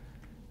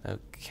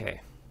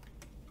 Okay.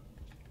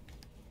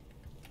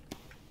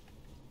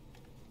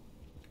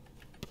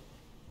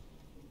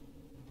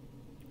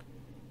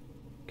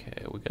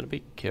 Okay, we gotta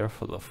be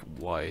careful of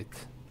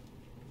white.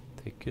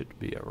 They could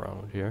be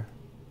around here.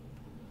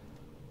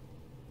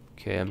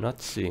 Okay, I'm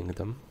not seeing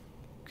them.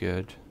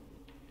 Good.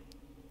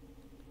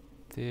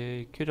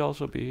 They could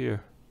also be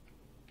here.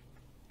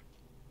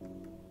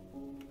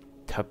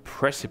 The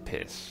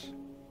Precipice.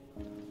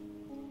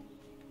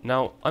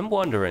 Now, I'm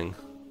wondering,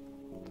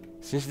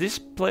 since this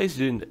place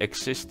didn't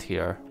exist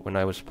here when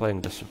I was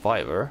playing the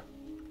Survivor,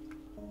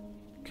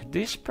 could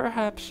this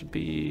perhaps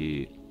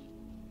be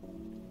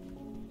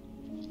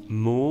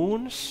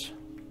moons?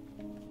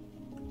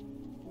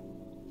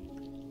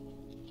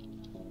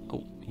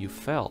 Oh, you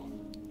fell.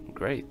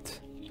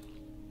 Great.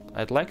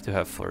 I'd like to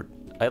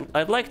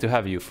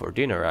have you for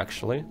dinner,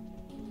 actually.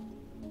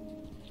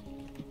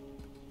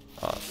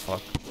 Ah,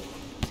 fuck.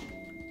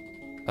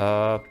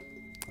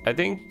 I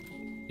think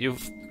you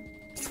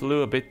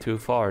flew a bit too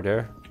far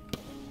there.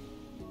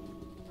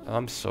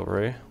 I'm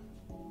sorry.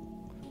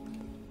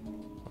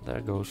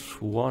 There goes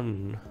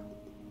one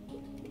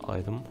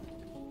item.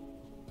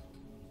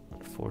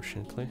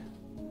 Unfortunately.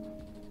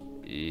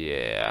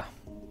 Yeah.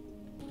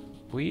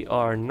 We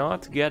are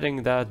not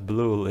getting that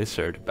blue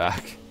lizard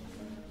back.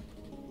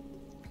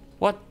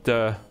 What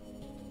the?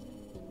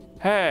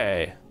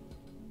 Hey!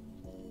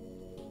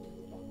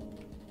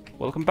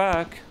 Welcome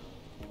back.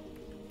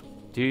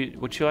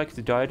 Would you like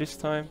to die this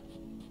time?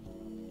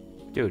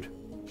 Dude.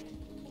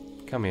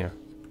 Come here.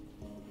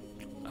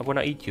 I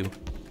wanna eat you.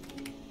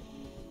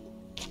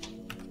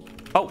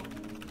 Oh!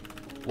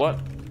 What?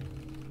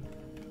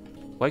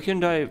 Why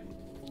couldn't I...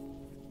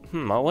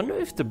 I wonder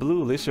if the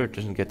blue lizard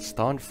doesn't get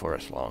stunned for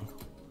as long.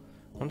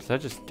 Why don't I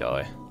just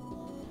die?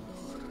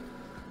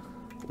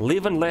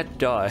 Live and let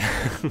die.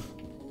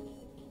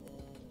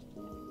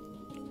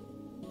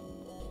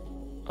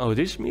 Oh,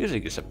 this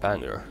music is a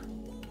banger.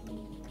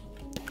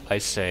 I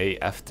say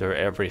after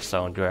every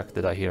soundtrack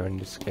that I hear in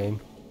this game.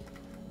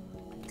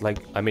 Like,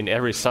 I mean,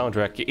 every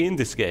soundtrack in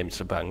this game is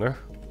a banger.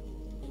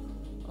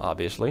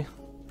 Obviously.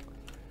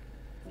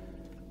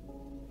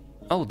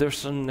 Oh,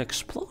 there's an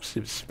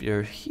explosive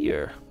spear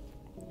here.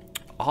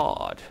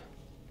 Odd.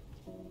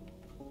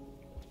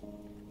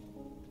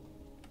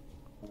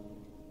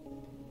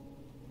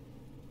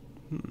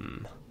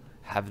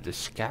 Have the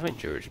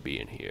scavengers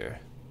been here?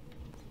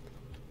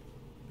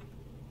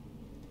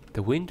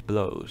 The wind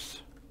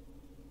blows.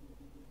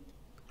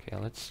 Okay,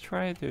 let's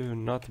try to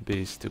not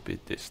be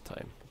stupid this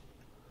time.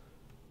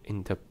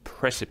 In the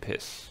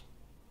Precipice.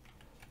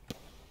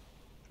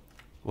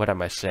 What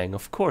am I saying?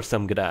 Of course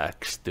I'm gonna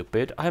act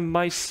stupid. I'm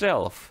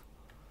myself.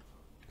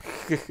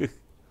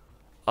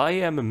 I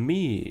am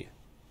me.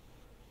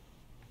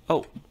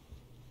 Oh.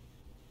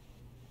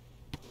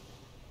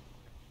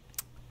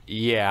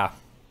 Yeah.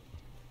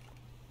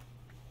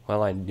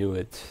 Well, I knew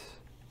it.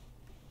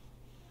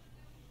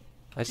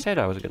 I said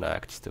I was gonna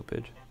act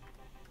stupid.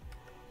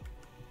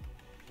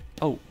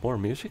 Oh, more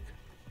music?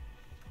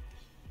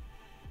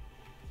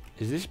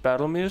 Is this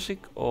battle music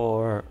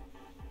or...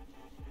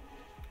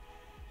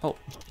 Oh.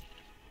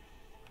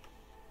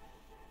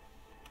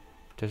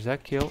 Does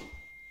that kill?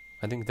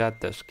 I think that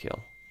does kill.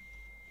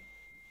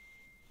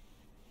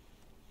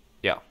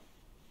 Yeah.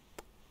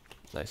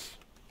 Nice.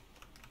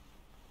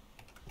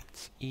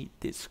 Let's eat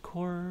this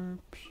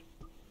corpse.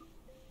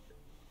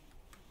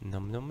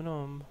 Nom nom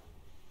nom.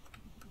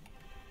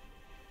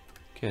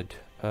 Good.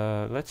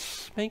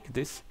 Let's make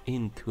this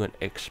into an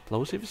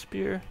explosive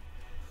spear.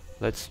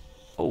 Let's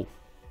Oh,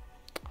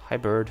 hi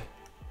bird.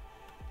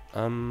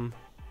 Can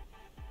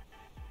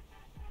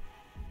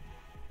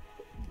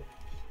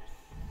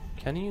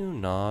you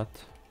not?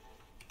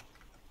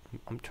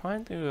 I'm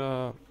trying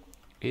to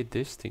eat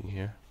this thing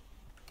here.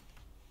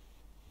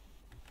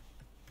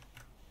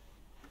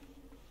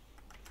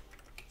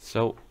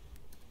 So,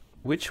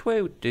 which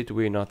way did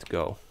we not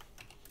go?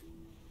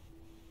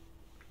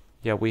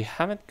 Yeah, we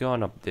haven't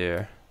gone up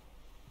there.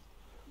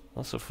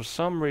 Also, for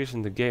some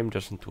reason, the game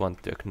doesn't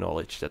want to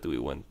acknowledge that we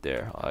went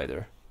there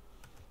either.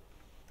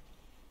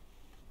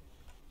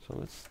 So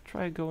let's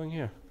try going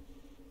here.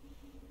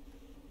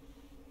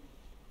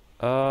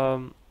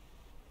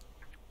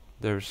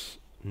 There's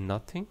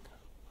nothing.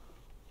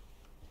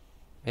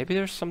 Maybe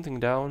there's something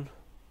down.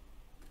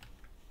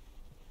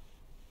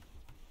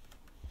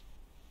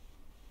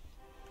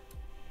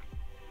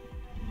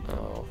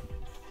 Oh.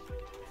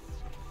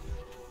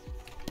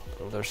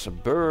 Well, there's a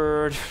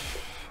bird.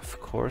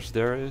 Of course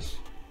there is.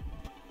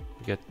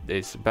 We get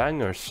this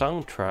banger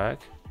soundtrack.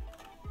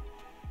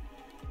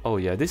 Oh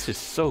yeah, this is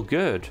so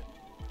good.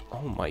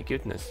 Oh my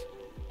goodness.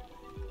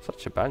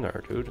 Such a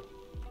banger, dude.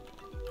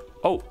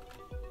 Oh!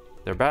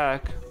 They're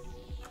back.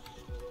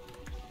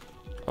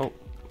 Oh,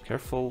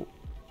 careful.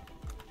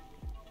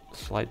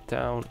 Slide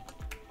down.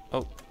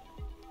 Oh.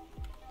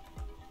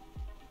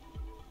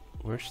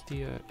 Where's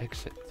the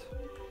exit?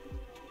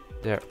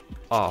 There.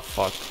 Ah,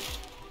 fuck.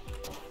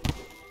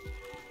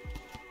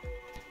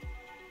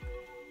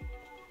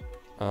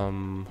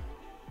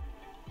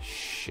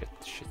 Shit.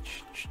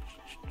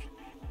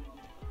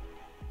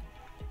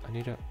 I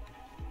need a...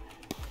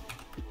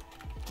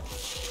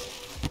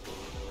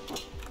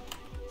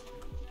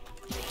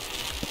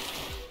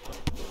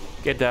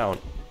 Get down.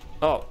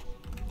 Oh.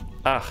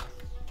 Ah.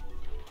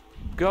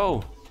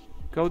 Go.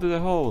 Go to the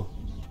hole.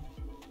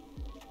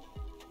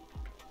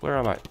 Where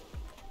am I?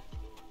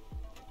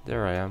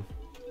 There I am.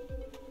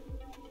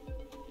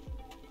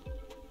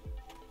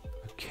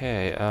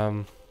 Okay,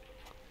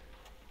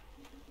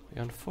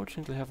 we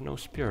unfortunately have no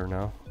spear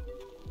now.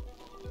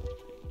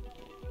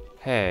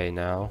 Hey,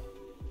 now.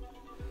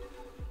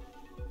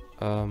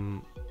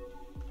 Okay,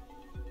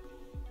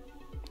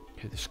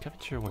 the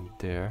scavenger went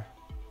there.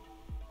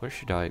 Where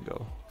should I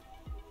go?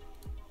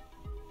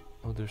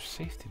 Oh, there's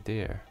safety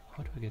there.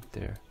 How do I get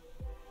there?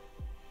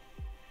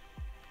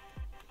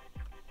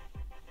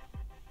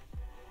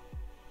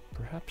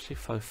 Perhaps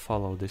if I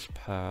follow this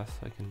path,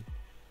 I can...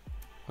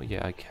 Oh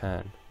yeah, I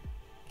can.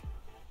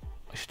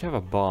 I should have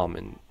a bomb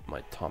in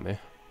my tummy.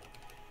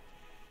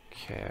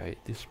 Okay,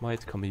 this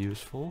might come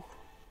useful.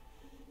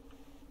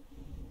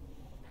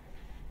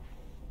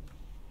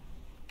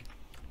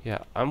 Yeah,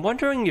 I'm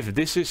wondering if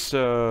this is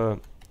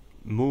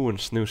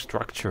Moon's new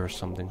structure or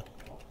something.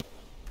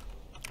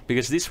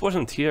 Because this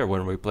wasn't here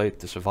when we played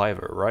the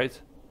Survivor, right?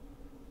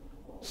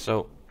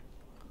 So...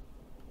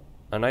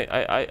 And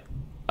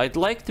I'd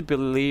like to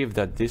believe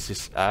that this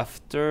is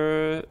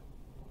after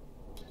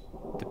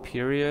the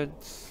period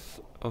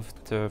of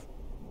the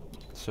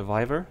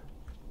Survivor.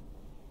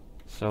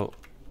 So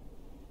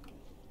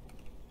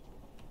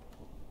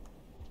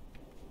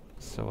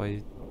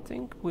I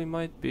think we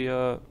might be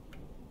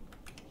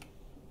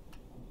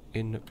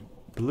in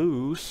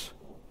blues.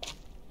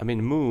 I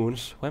mean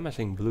moons. Why am I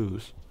saying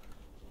blues?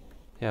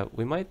 Yeah,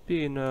 we might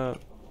be in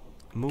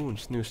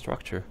Moon's new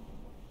structure.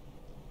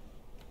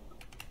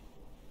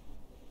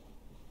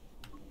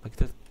 Like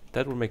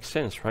that would make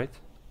sense, right?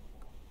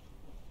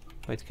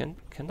 Wait, can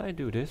I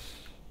do this?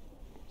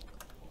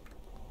 I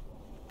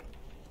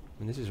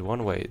mean, this is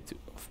one way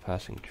of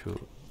passing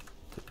through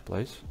the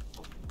place.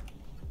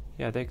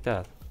 Yeah, take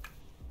that.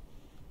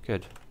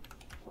 Good.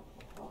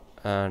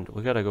 And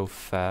we gotta go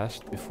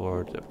fast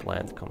before the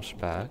plant comes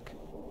back.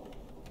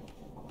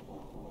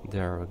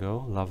 There we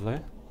go, lovely.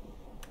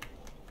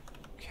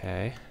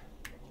 Okay.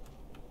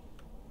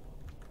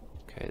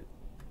 Okay.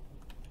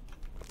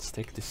 Let's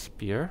take the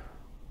spear.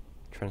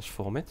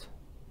 Transform it.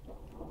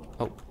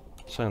 Oh,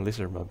 giant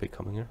lizard might be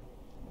coming here.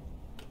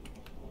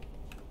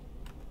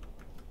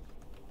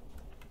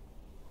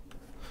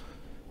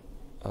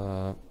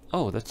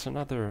 Oh, that's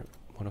another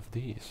one of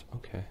these.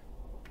 Okay.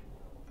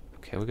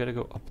 Okay, we gotta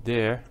go up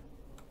there.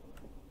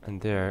 And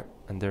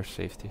there's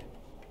safety.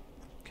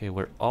 Okay,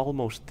 we're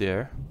almost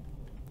there.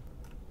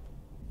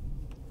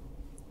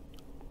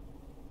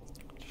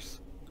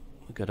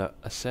 We gotta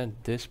ascend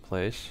this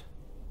place.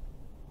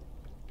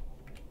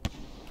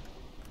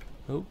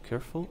 Oh,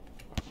 careful.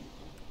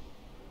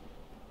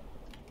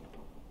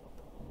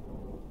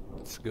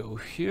 Let's go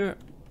here.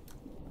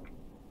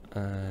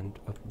 And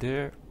up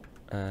there.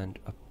 And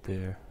up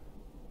there.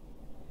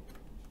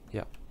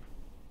 Yeah.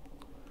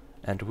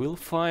 And we'll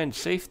find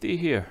safety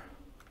here.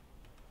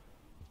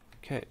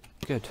 Okay,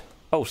 good.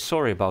 Oh,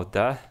 sorry about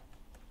that.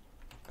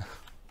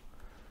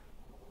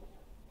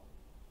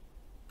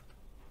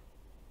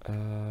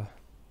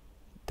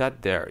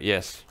 That there,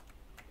 yes.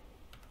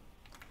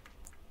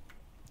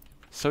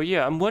 So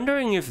yeah, I'm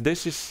wondering if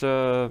this is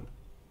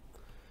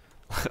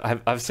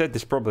I've said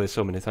this probably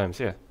so many times,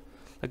 yeah.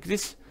 Like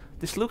this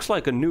looks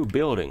like a new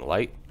building,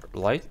 right?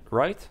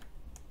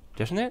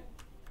 Doesn't it?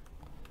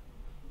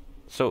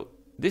 So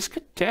this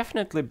could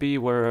definitely be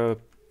where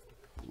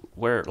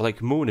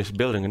like Moon is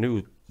building a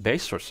new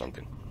base or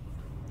something.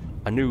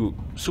 A new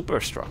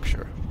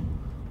superstructure.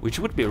 Which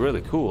would be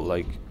really cool.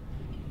 Like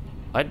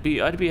I'd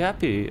be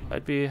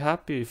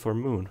happy for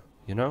Moon,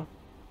 you know?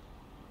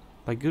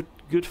 Like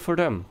good for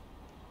them.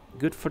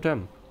 Good for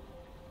them.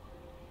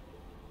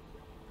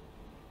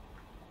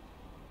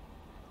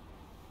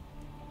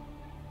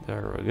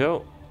 There we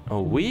go.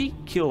 Oh, we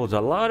killed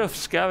a lot of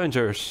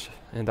scavengers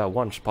in that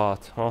one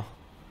spot, huh?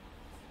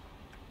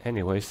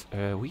 Anyways,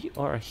 we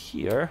are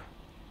here.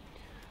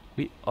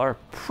 We are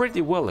pretty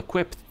well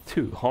equipped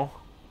too, huh?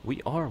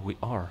 We are.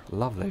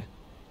 Lovely.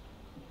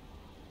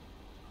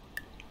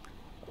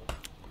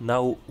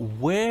 Now,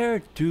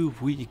 where do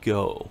we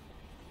go?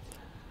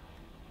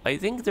 I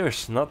think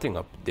there's nothing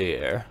up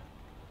there.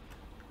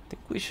 I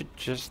think we should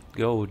just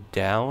go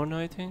down,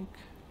 I think.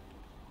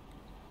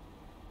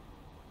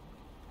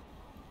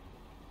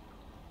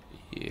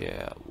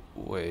 Yeah,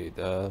 wait,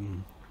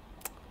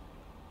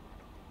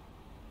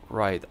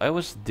 right, I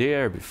was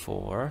there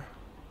before.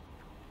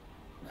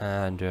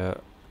 And,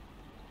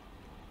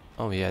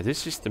 oh yeah,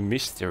 this is the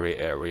mystery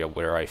area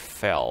where I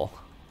fell.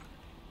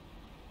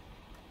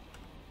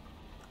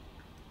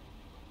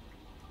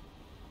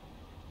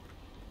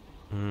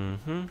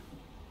 Mm-hmm.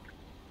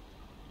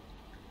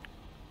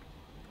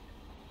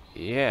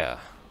 Yeah.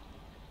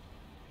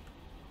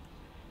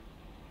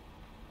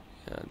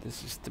 Yeah,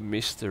 this is the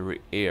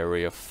mystery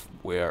area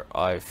where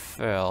I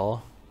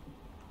fell.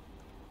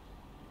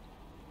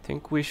 I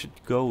think we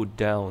should go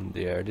down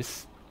there.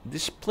 This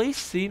place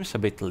seems a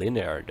bit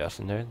linear,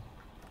 doesn't it?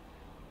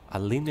 A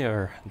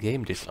linear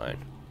game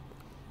design.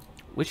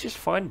 Which is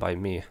fine by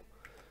me.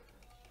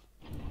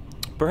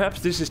 Perhaps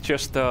this is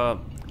just a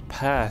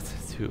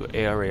path to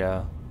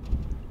area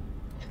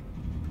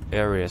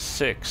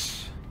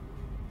 6.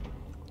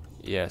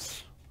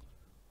 Yes.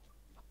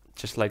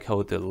 Just like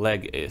how the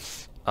leg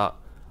is.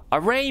 A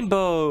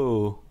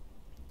rainbow!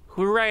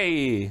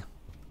 Hooray! I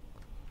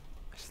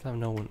still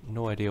have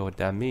no idea what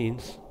that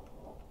means.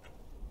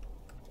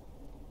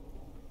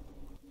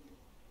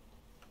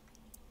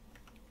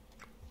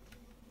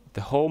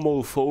 The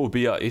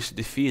homophobia is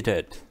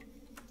defeated.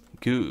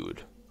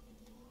 Good.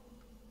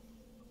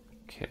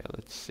 Okay,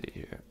 let's see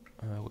here.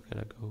 We're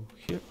gonna go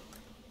here.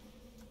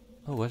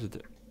 Oh, what's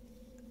it?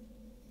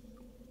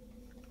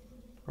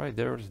 Right,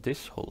 there's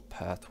this whole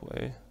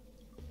pathway.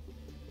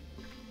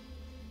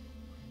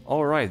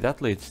 Alright,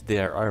 that leads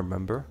there, I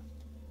remember.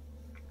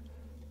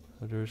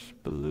 So there's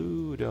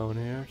blue down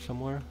here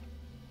somewhere.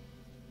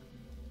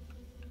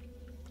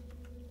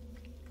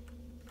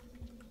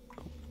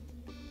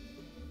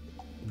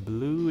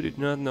 Blue did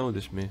not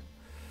notice me.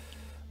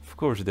 Of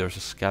course there's a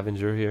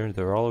scavenger here,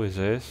 there always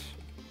is.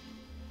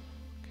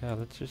 Okay,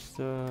 let's just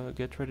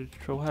get ready to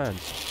throw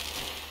hands.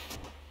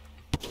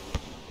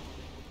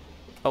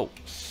 Oh,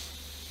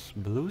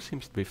 blue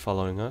seems to be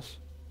following us.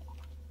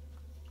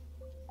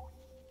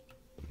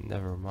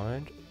 Never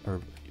mind,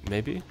 or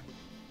maybe.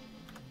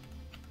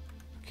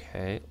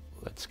 Okay,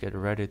 let's get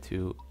ready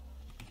to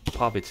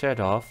pop its head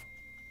off.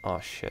 Oh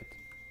shit.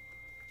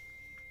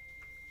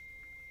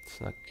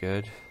 It's not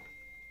good.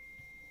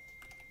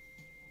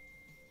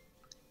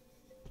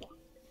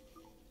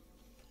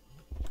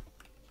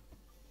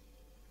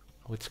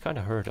 Oh, it's kind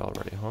of hurt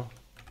already, huh?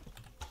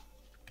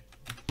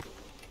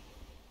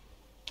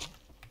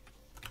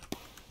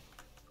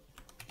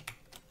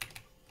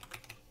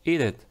 Eat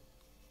it.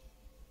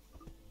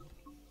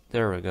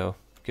 There we go.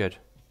 Good.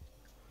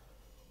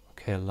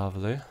 Okay,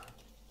 lovely.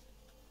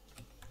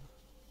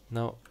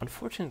 Now,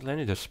 unfortunately, I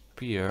need a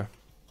spear.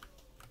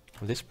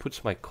 This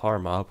puts my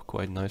karma up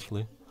quite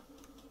nicely.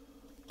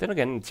 Then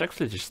again, it's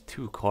actually just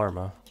 2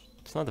 karma.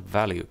 It's not a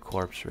value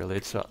corpse, really.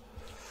 It's a...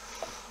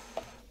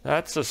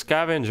 That's a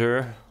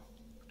scavenger.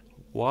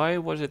 Why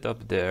was it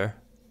up there?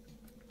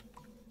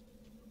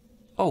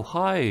 Oh,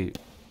 hi!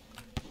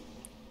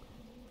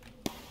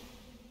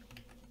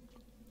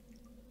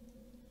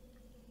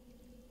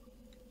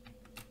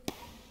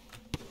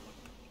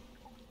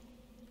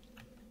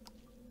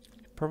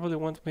 Probably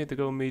want me to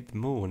go meet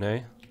Moon,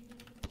 eh?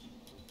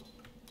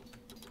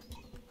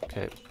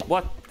 Okay,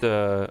 what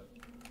the...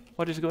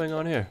 What is going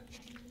on here?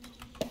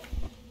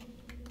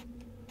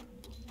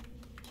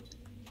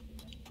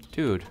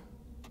 Dude.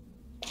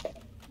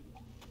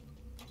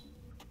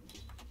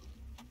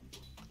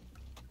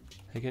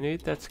 Hey, can you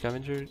eat that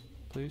scavenger,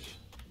 please?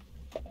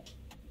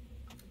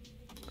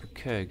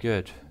 Okay,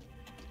 good.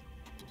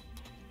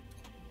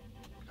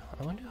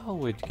 I wonder how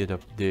we'd get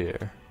up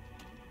there.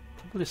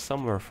 Probably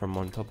somewhere from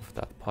on top of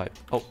that pipe.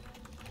 Oh!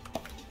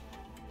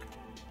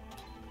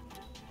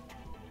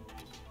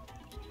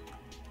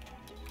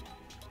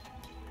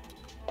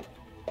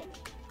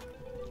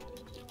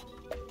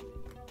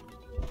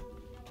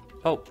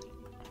 Oh!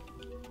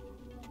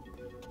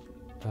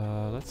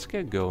 Let's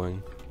get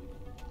going.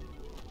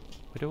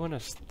 We don't want to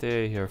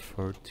stay here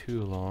for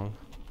too long.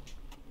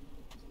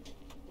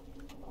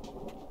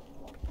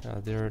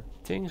 There are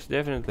things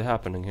definitely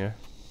happening here.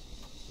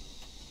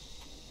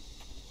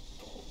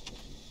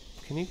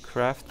 Can you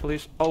craft,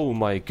 please? Oh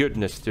my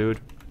goodness, dude.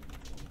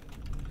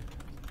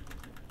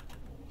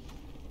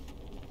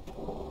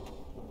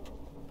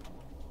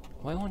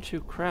 Why won't you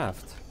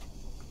craft?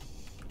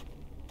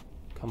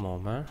 Come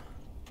on, man.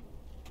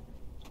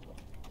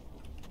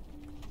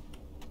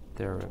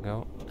 There we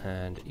go.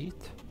 And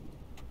eat.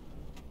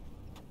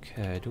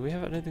 Okay, do we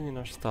have anything in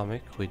our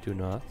stomach? We do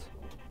not.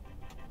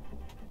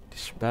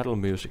 This battle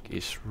music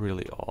is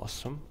really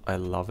awesome. I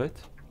love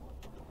it.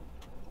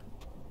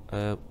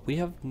 We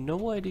have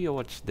no idea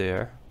what's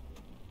there.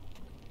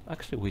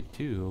 Actually, we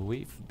do.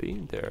 We've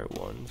been there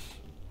once.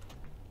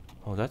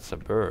 Oh, that's a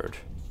bird.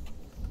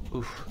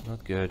 Oof,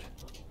 not good.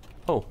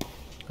 Oh,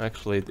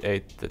 actually it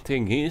ate the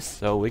thingies,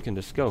 so we can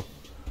just go.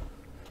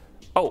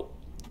 Oh,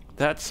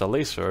 that's a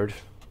lizard.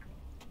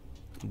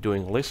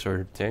 Doing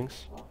lizard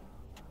things.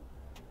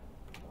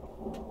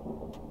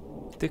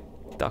 Tick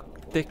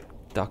tock, tick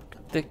tock,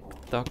 tick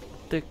tock,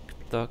 tick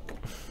tock.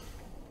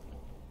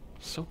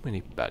 So many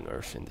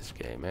bangers in this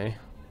game, eh?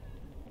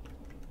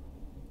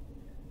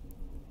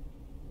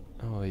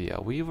 Oh yeah,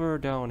 we were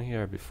down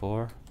here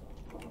before.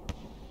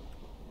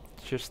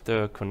 Just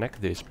connect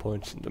these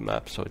points in the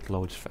map so it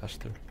loads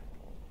faster.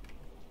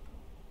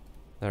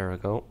 There we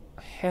go.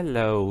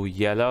 Hello,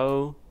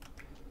 yellow.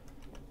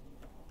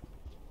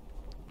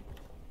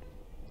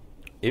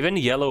 Even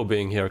yellow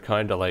being here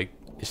kinda like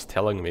is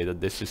telling me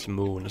that this is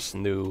Moon's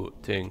new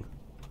thing.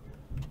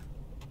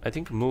 I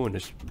think Moon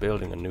is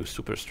building a new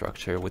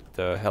superstructure with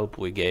the help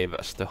we gave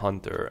as the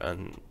hunter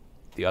and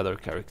the other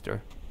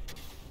character.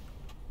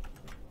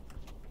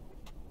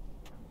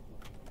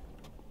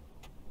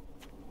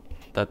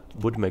 That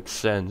would make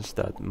sense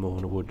that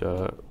Moon would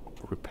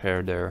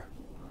repair their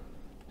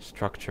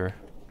structure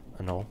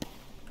and all.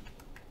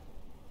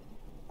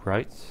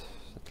 Right?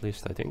 At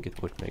least I think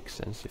it would make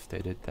sense if they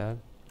did that.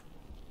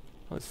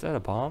 Oh, is that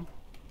a bomb?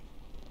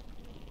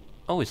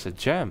 Oh, it's a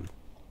gem.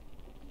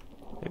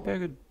 Maybe I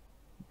could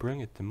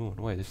bring it to Moon.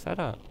 Wait, is that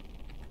a...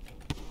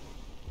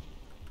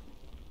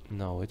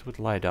 No, it would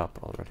light up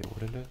already,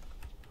 wouldn't it?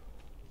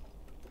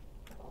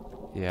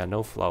 Yeah,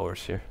 no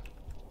flowers here.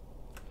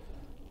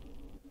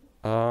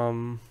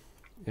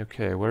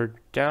 Okay, we're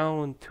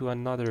down to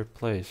another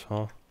place,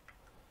 huh?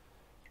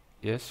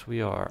 Yes,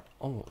 we are.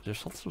 Oh,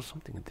 there's also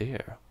something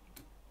there.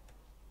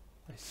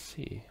 I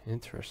see.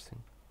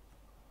 Interesting.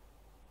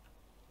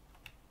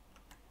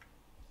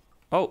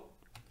 Oh!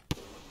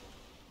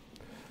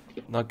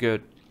 Not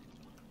good.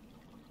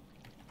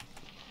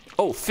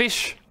 Oh,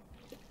 fish!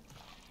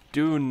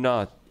 Do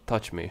not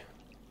touch me.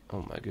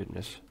 Oh my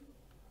goodness.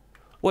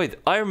 Wait,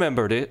 I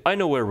remembered it. I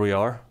know where we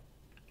are.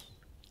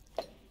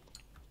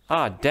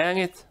 Ah, dang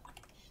it.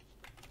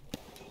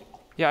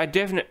 Yeah,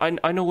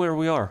 I know where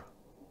we are.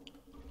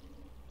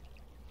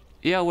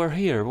 Yeah, we're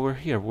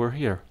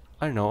here.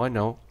 I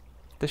know.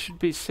 There should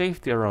be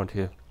safety around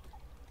here.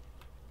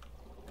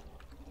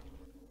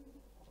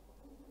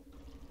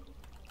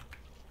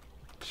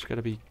 Just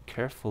gotta be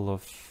careful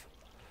of...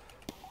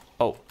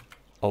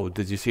 Oh,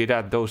 did you see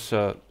that? Those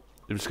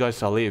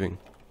guys are leaving.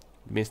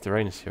 It means the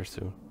rain is here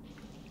soon.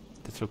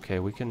 That's okay,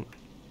 we can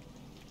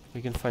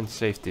find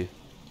safety.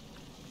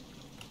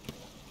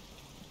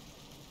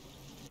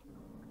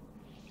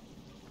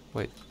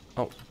 Wait,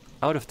 oh,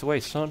 out of the way,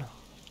 son.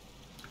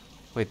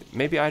 Wait,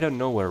 maybe I don't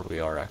know where we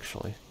are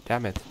actually.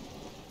 Damn it.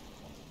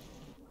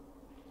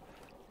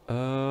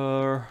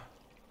 It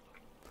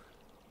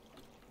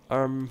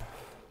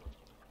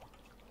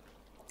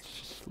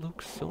just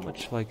looks so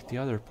much like the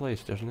other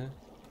place, doesn't it?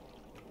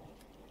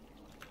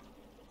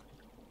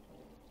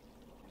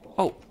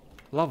 Oh,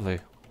 lovely.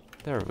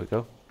 There we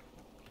go.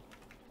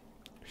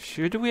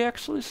 Should we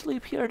actually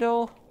sleep here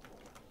though?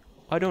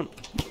 I don't...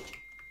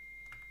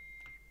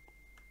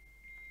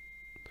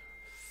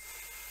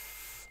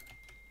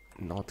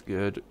 Not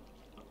good.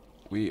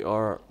 We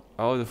are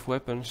out of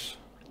weapons.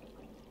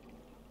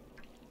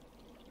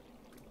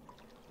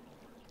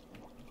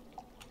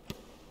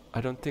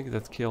 I don't think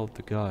that killed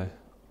the guy.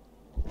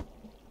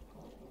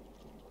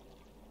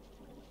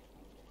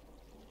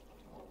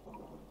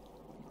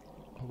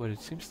 Oh, but it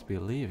seems to be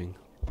leaving.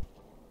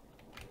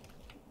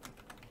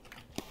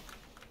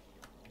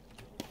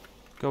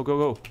 Go, go,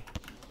 go.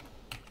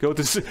 Go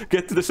to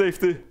get to the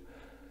safety.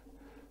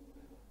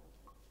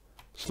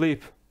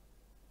 Sleep.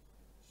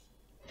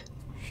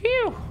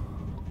 Phew.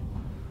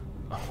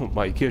 Oh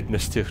my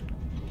goodness, dude.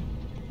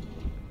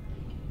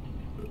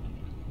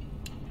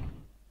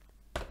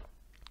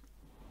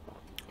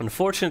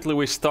 Unfortunately,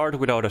 we started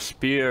without a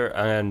spear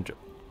and...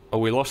 Oh,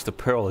 we lost the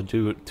pearl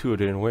too,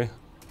 didn't we?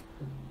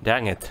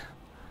 Dang it.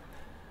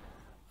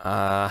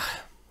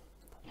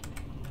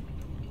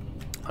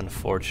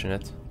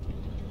 Unfortunate.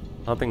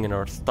 Nothing in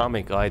our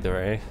stomach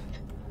either, eh?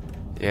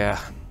 Yeah,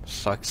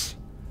 sucks.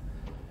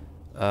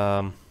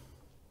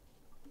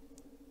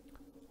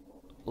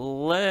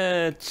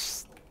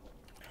 Let's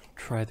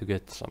try to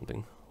get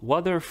something.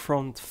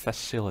 Waterfront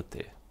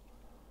facility.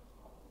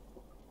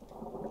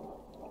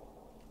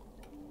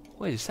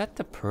 Wait, is that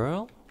the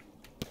pearl?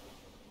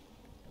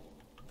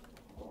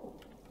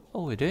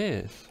 Oh, it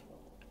is.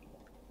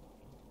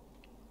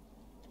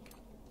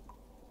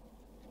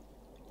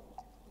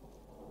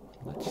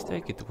 Let's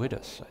take it with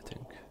us, I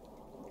think.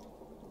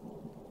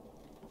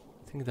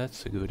 I think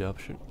that's a good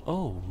option.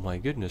 Oh my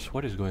goodness,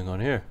 what is going on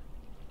here?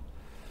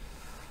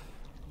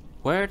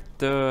 Where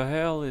the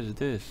hell is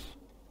this?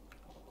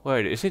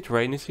 Wait, is it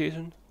rainy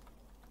season?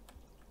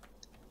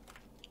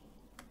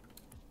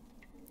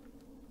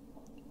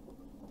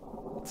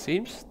 It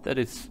seems that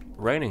it's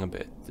raining a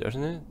bit,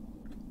 doesn't it?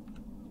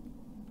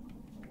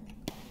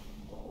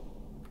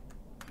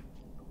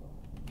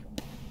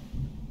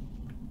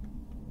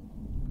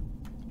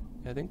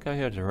 I think I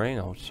hear the rain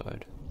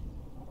outside.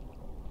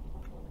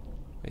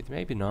 Wait,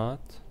 maybe not.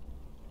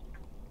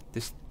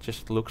 This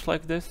just looks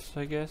like this,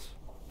 I guess.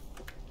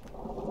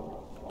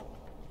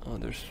 Oh,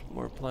 there's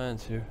more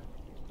plants here.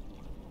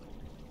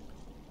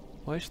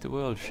 Why is the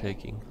world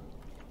shaking?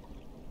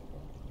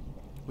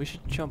 We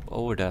should jump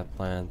over that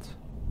plant.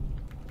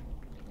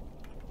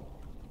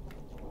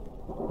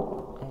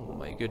 Oh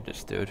my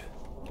goodness, dude.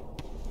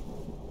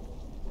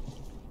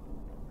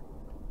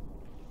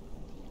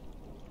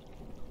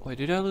 Wait,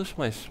 did I lose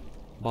my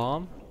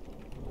bomb?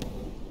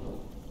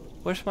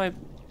 Where's my...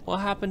 What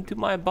happened to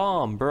my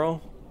bomb,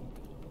 bro?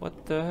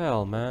 What the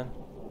hell, man?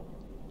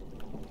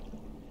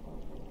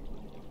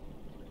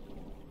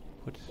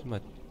 What is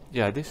my...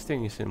 Yeah, this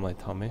thing is in my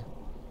tummy.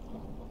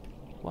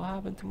 What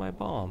happened to my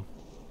bomb?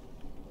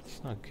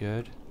 It's not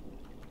good.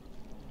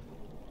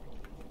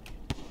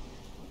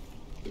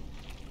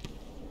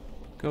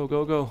 Go,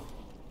 go, go.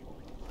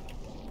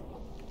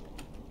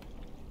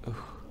 Ugh.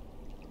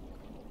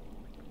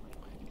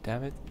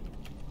 Damn it.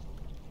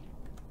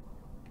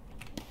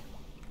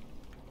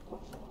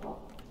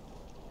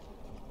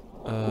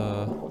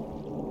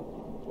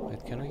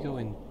 Wait, can we go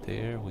in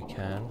there? We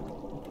can.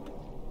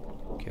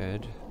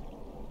 Good.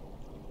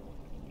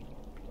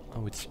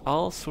 Oh, it's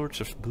all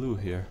sorts of blue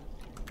here.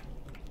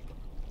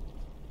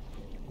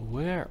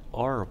 Where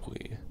are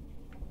we?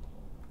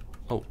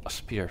 Oh, a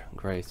spear.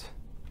 Great.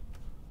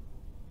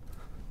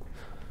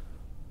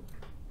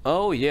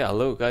 Oh yeah,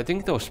 look, I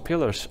think those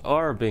pillars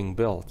are being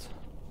built.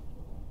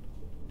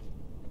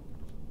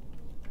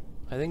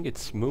 I think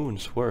it's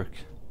Moon's work.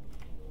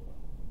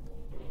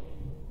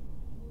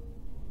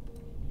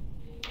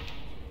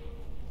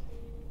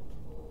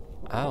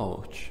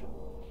 Ouch.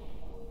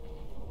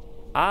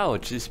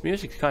 Ouch, this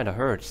music kinda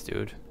hurts,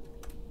 dude.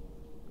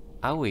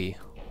 Owie.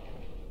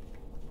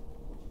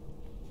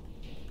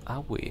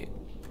 Owie.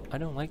 I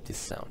don't like this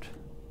sound.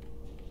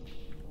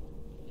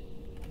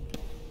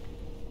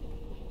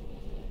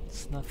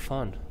 It's not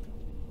fun.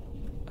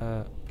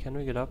 Can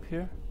we get up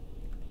here?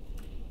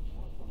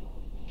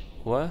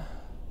 What?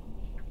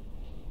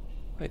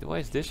 Wait, why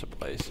is this a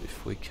place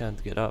if we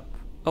can't get up?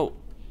 Oh!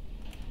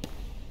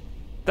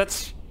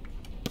 That's...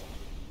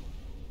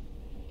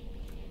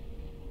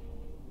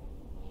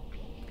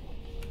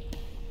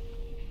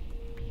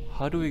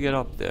 How do we get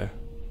up there?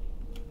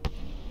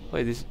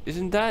 Wait,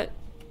 isn't that...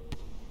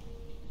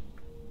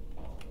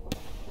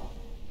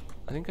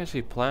 I think I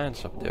see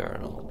plants up there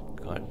and all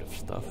kind of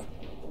stuff.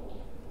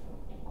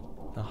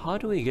 Now how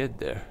do we get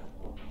there?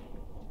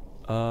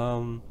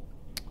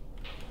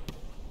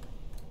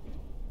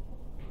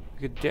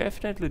 We could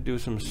definitely do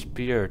some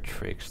spear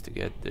tricks to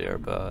get there,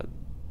 but...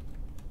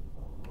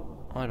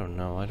 I don't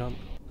know, I don't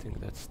think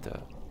that's the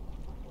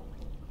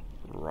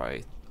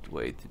right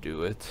way to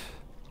do it.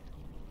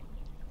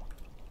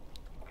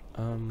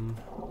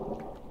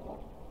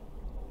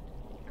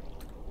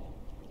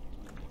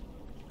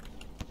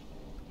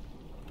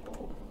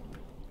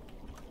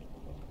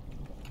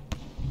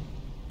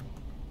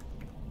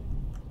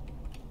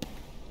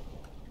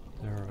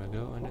 There we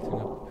go. Anything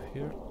up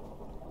here?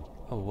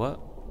 Oh, what?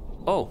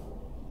 Oh!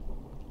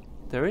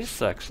 There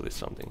is actually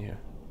something here.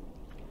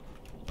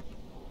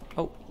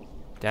 Oh,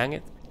 dang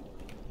it.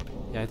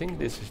 Yeah, I think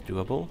this is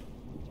doable.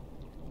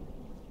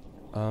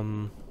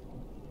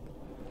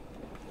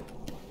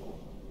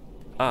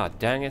 Ah,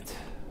 dang it.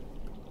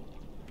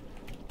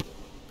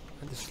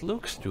 And this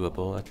looks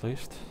doable, at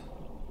least.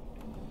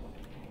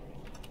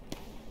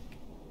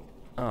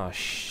 Ah,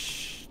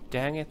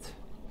 dang it.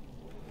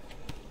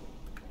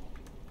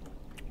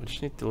 We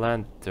just need to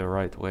land the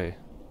right way.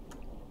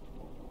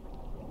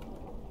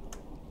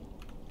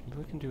 Maybe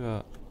we can do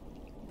a...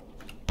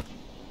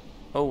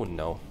 Oh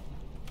no.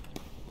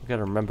 We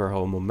gotta remember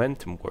how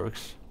momentum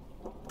works.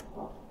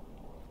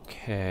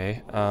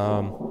 Okay,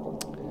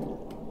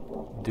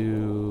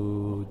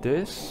 do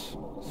this.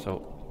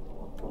 So,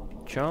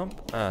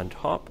 jump and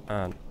hop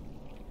and...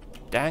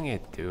 Dang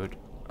it, dude.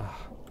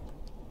 Ah,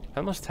 I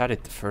almost had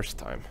it the first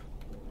time.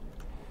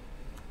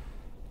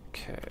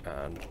 Okay,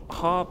 and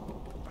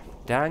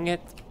hop. Dang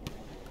it.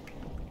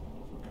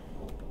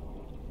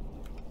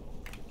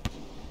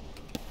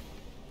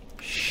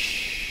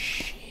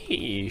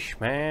 Sheesh,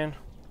 man.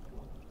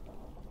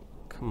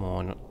 Come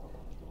on.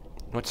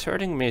 What's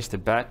hurting me is the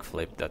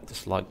backflip that the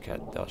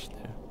slugcat does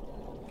there.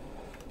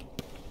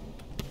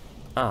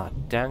 Ah,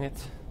 dang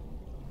it.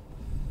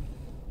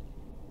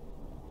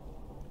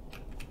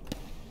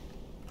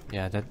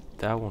 Yeah,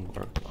 that won't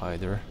work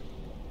either.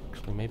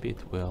 Actually, maybe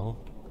it will.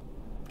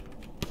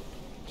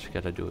 Just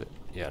gotta do it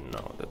Yeah,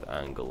 no, that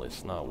angle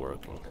is not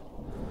working.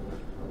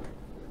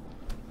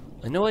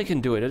 I know I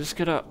can do it, I just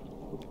gotta...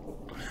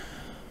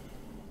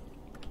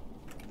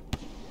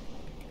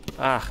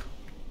 Ah!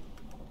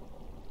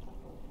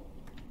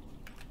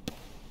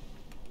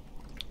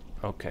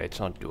 Okay, it's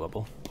not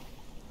doable.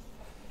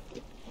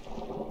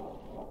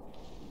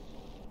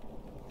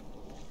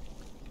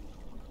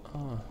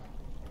 Oh.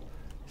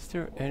 Is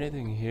there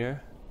anything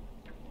here?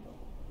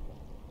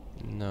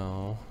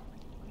 No.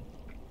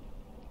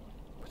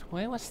 But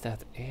why was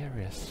that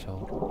area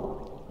so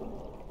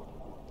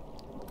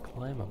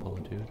climbable,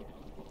 dude?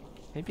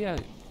 Maybe I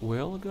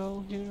will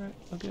go here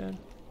again?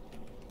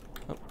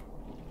 Oh.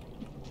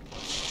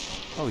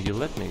 Oh, you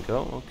let me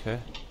go? Okay.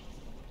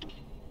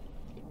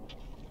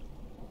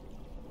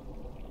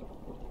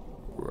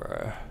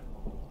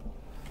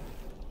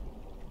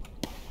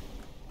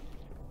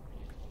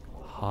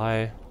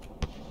 Hi.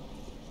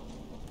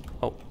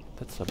 Oh,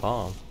 that's a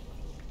bomb.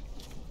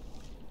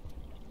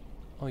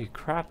 Oh, you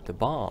crapped the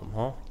bomb,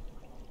 huh?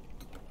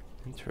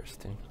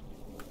 Interesting.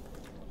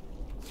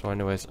 So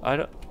anyways,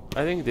 I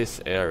think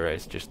this area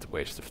is just a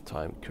waste of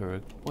time,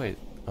 correct? Wait,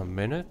 a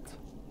minute?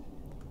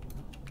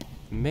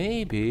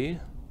 Maybe.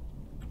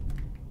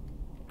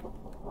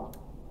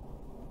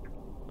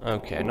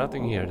 Okay,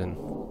 nothing here then.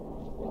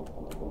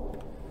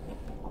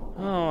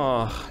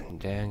 Oh,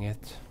 dang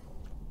it.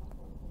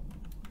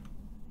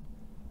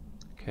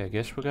 Okay, I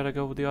guess we gotta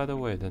go the other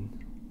way then.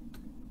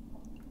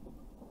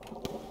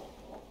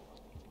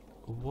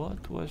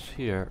 What was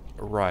here?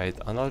 Right,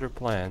 another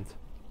plant.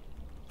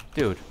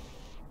 Dude,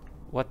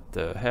 what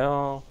the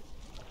hell?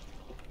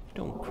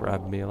 Don't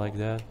grab me like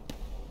that.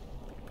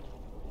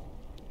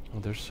 Oh,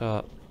 there's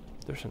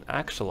an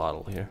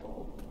axolotl here.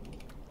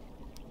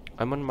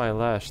 I'm on my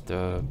last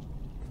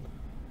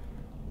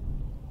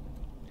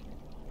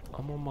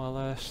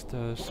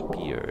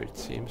spear, it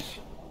seems.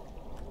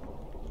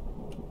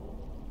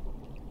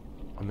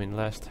 I mean,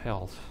 last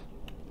health.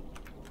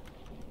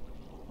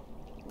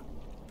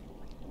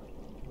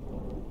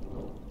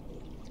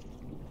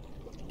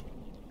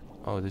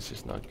 Oh, this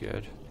is not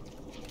good.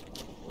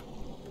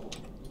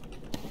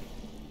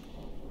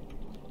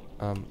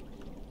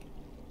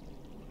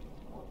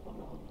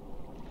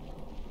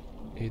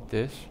 Eat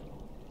this.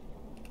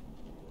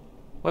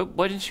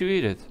 Why didn't you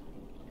eat it?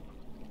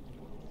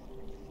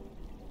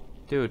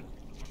 Dude.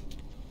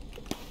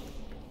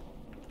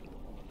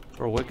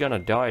 Bro, we're gonna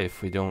die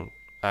if we don't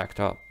act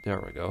up.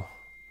 There we go.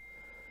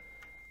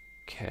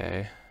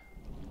 Okay.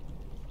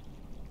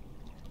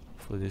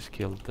 Hopefully this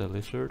killed the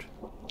lizard.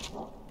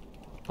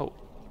 Oh.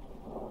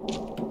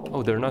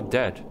 Oh, they're not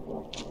dead.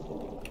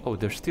 Oh,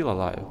 they're still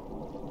alive.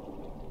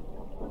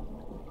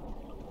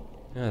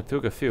 Yeah, it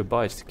took a few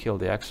bites to kill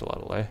the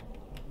axolotl, eh?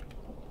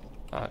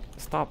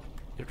 Stop.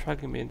 You're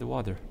dragging me in the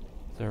water.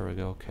 There we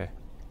go, okay.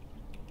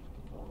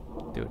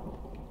 Dude,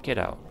 get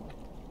out.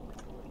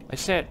 I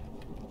said,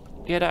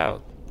 get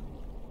out.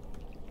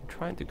 I'm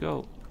trying to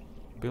go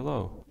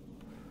below.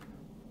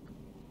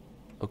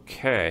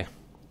 Okay.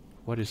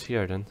 What is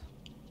here then?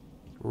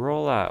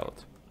 Roll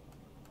out.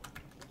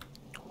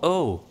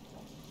 Oh!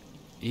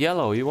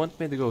 Yellow, you want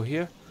me to go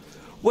here?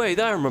 Wait,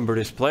 I remember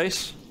this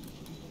place.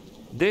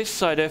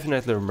 This I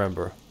definitely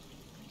remember.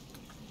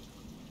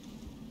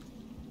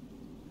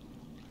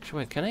 Actually,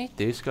 wait, can I eat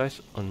these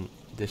guys on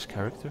this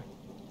character?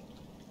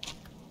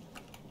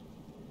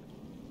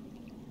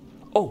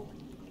 Oh!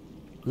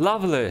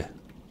 Lovely!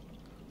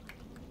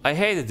 I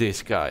hated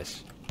these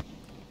guys.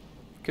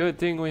 Good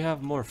thing we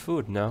have more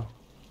food now.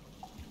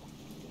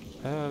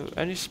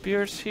 Any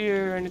spears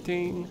here?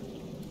 Anything?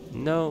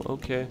 No?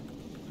 Okay.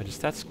 Wait, is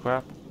that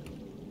scrap?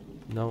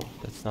 No,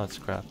 that's not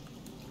scrap.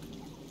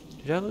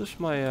 Did I lose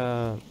my,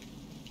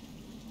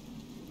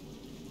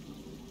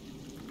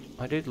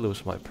 I did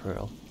lose my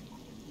pearl.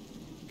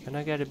 Can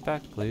I get it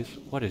back, please?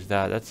 What is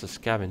that? That's a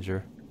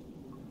scavenger.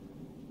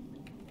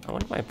 I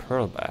want my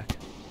pearl back.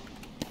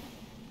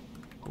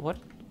 What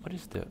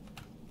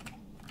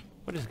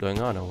is going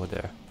on over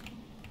there?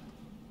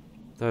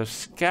 The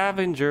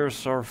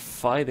scavengers are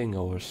fighting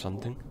over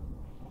something.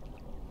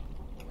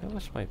 Where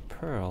was my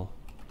pearl?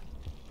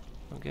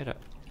 I'll get it.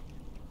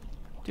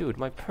 Dude,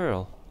 my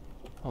pearl.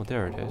 Oh,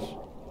 there it is.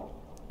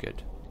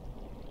 Good.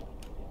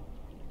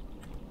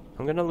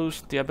 I'm gonna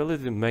lose the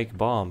ability to make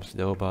bombs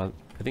though, but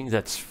I think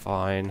that's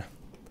fine.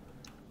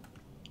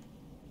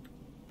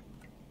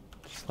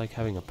 Just like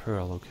having a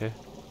pearl, okay?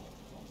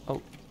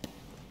 Oh.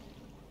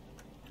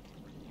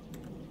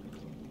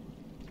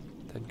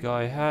 That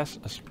guy has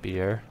a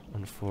spear,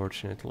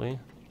 unfortunately.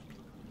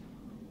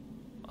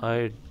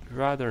 I'd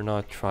rather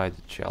not try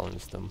to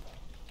challenge them.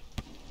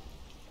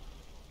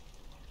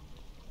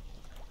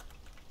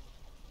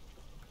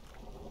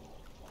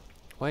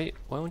 Wait,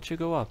 why won't you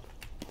go up?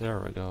 There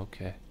we go,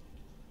 okay.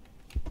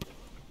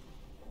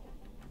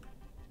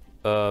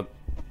 The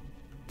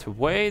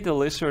way the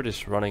lizard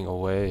is running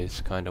away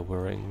is kind of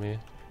worrying me.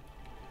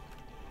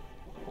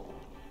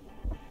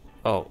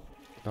 Oh,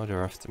 now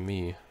they're after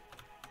me.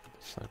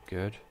 That's not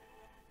good.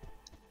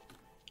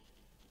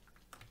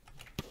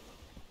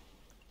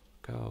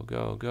 Go,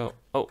 go, go.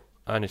 Oh,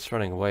 And it's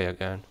running away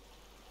again.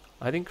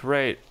 I think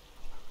Ray...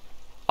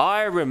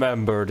 I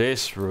remember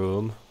this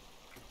room.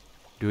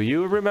 Do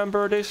you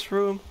remember this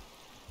room?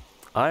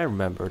 I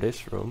remember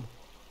this room.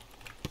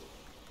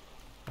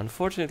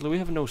 Unfortunately, we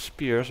have no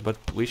spears, but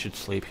we should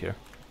sleep here.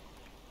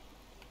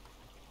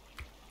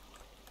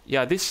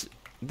 Yeah, this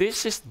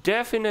is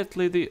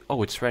definitely the...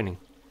 Oh, it's raining.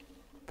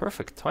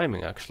 Perfect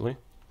timing, actually.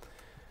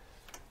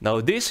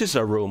 Now, this is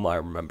a room I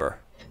remember.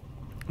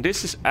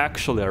 This is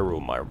actually a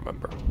room I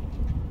remember.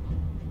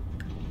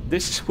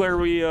 This is where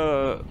we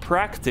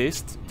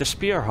practiced the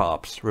spear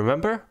hops,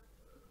 remember?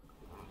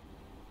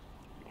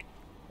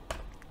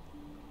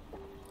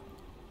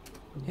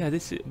 Yeah,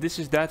 this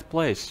is that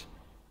place.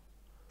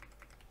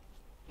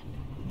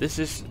 This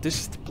is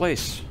the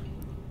place.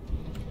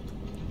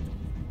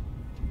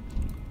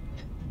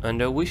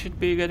 And we should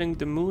be getting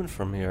the moon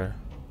from here,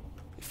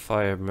 if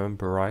I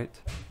remember right.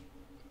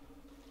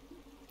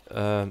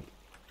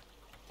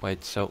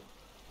 Wait, so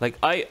like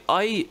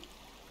I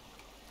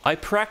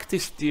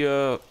practiced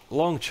the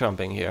long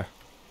jumping here,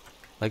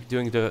 like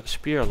doing the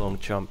spear long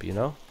jump, you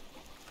know.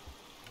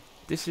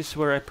 This is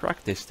where I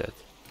practiced it,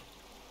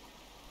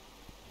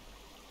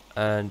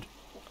 and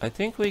I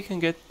think we can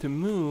get the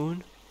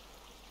moon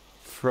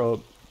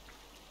from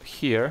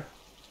here.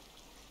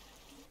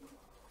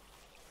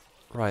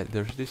 Right,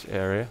 there's this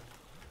area.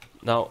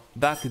 Now,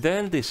 back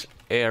then this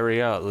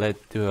area led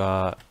to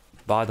a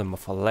bottom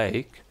of a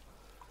lake.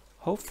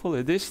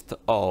 Hopefully this...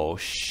 Oh,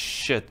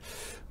 shit.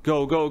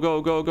 Go, go,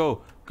 go, go,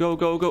 go. Go,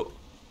 go, go.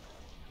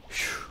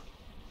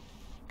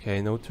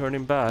 Okay, no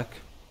turning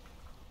back.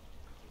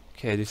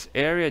 Okay, this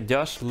area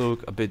does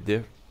look a bit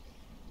different.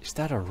 Is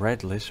that a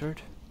red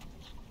lizard?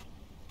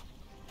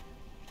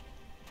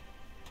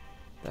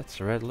 That's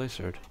a red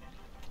lizard.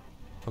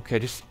 Okay,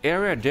 this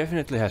area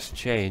definitely has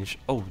changed.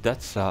 Oh,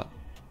 that's a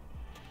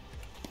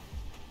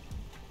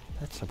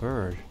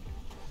bird.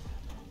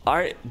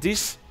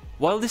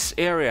 While this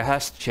area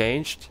has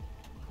changed,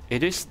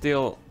 it is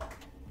still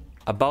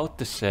about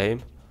the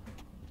same.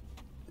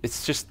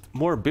 It's just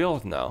more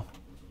built now.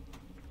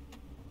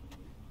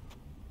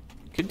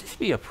 Could this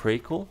be a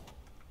prequel?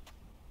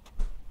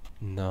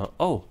 No.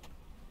 Oh,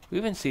 we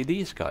even see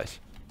these guys.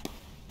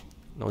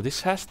 No,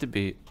 this has to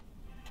be...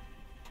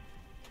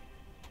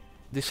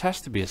 This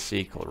has to be a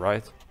sequel,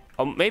 right?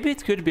 Maybe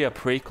it could be a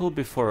prequel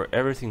before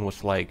everything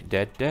was like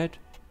dead.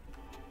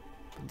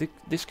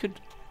 This could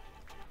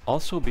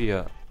also be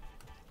a...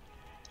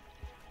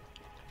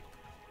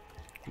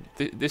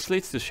 This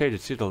leads to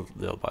Shaded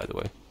Citadel, by the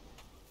way.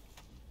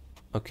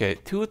 Okay,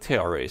 two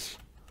theories.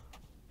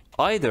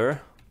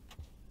 Either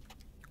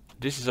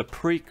this is a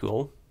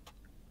prequel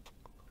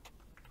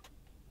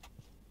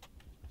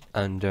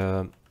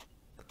and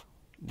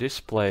this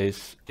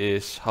place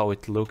is how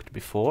it looked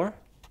before.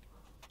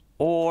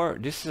 Or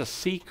this is a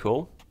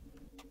sequel.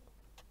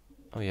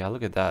 Oh yeah,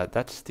 look at that.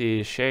 That's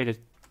the Shaded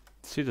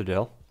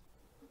Citadel.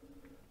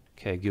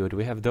 Okay, good.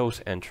 We have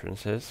those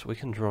entrances. We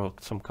can draw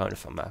some kind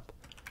of a map.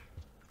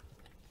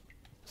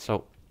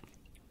 So,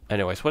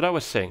 anyways, what I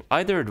was saying.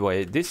 Either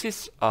way, this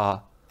is a...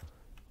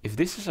 If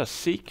this is a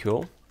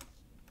sequel...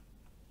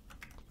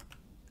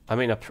 I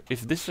mean,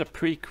 if this is a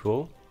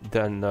prequel,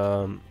 then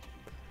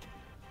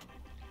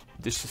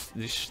this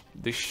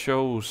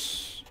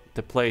shows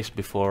the place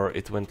before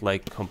it went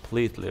like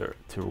completely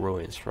to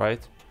ruins,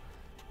 right?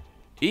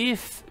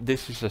 If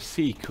this is a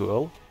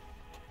sequel,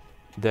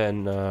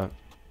 then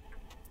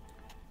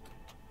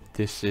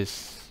this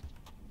is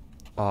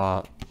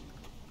oh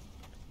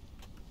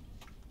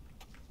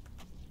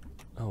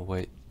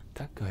wait,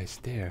 that guy's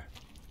there.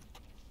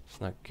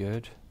 It's not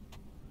good.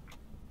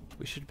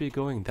 We should be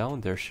going down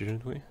there,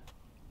 shouldn't we?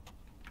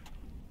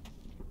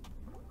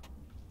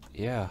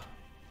 Yeah.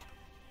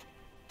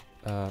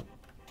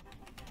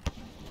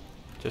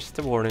 Just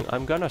a warning,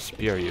 I'm gonna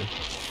spear you.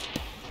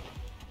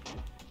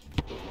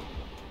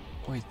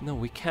 Wait, no,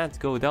 we can't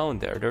go down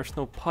there. There's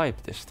no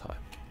pipe this time.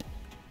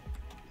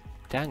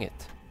 Dang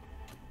it.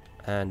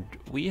 And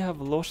we have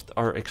lost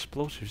our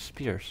explosive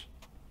spears.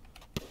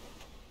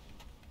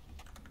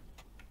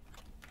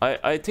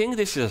 I think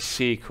this is a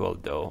sequel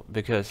though,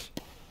 because...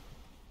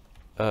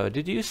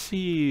 did you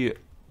see...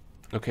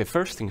 Okay,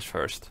 first things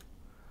first.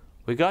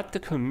 We got the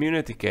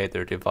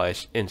communicator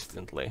device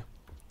instantly.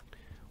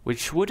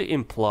 Which would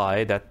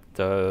imply that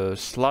the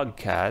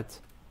slugcat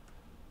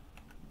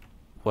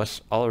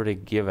was already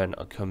given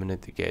a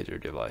communicator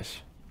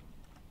device.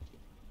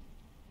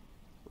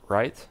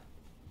 Right?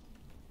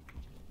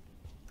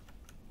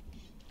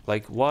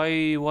 Like,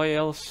 why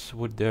else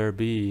would there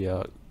be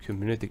a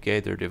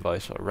communicator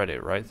device already,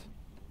 right?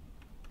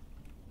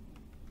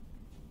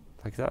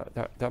 Like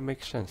that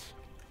makes sense.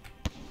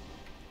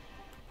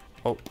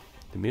 Oh,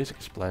 the music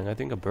is playing. I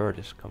think a bird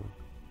is coming.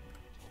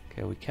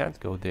 Okay, we can't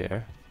go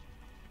there.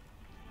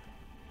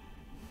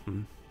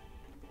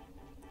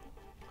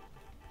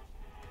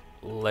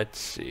 Let's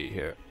see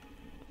here.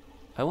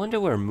 I wonder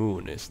where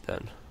Moon is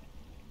then.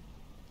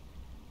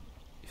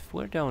 If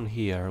we're down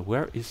here,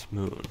 where is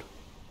Moon?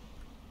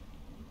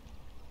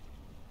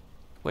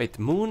 Wait,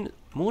 Moon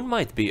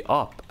might be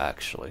up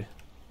actually.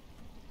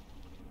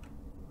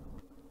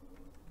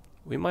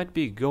 We might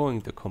be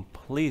going the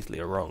completely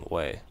wrong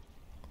way.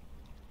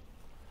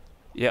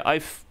 Yeah,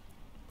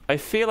 I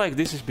feel like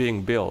this is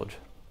being built.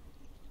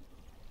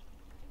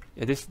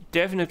 Yeah, this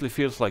definitely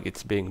feels like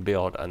it's being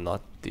built and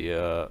not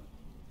the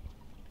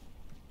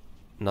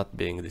not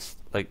being this,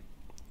 like,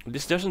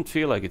 this doesn't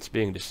feel like it's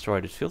being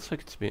destroyed. It feels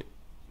like it's being,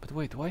 but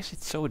wait, why is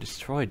it so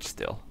destroyed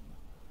still?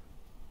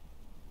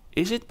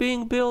 Is it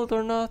being built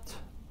or not?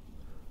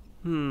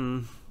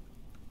 Well,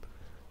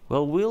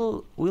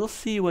 we'll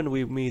see when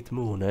we meet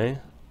Moon, eh?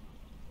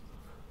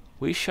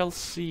 We shall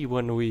see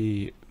when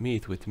we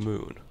meet with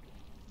Moon.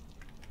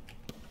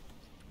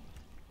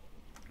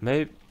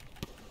 Maybe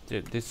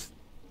this.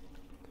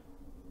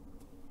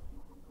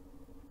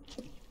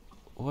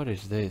 What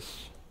is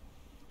this?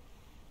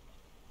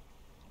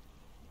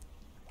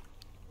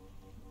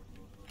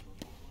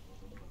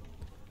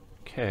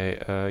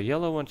 Okay,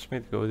 yellow wants me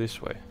to go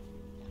this way.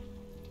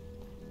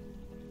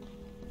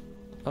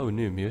 Oh,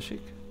 new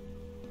music.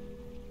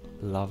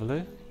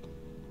 Lovely.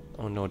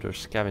 Oh no, there's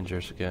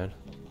scavengers again.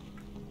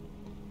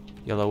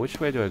 Yellow, which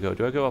way do I go?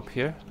 Do I go up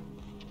here?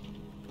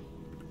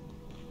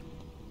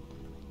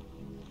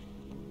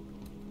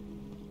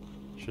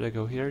 Should I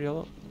go here,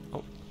 yellow?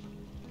 Oh.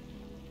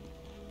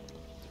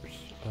 There's,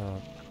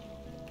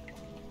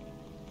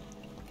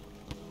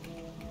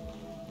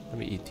 let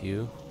me eat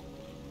you.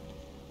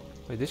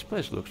 Wait, this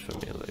place looks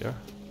familiar.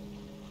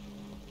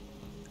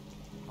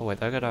 Oh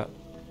wait, I gotta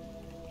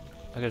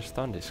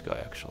stun this guy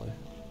actually.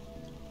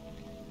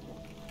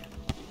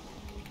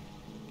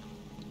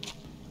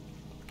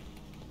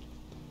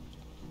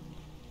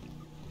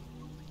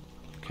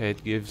 Okay,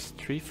 it gives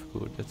 3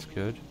 food, that's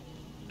good.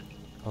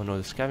 Oh no,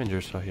 the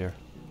scavengers are here.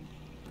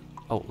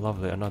 Oh,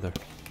 lovely, another.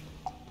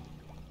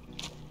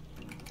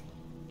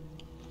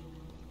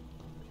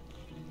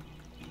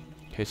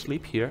 Okay,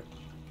 sleep here.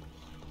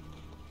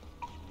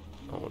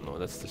 Oh no,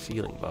 that's the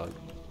ceiling bug.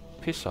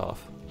 Piss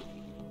off.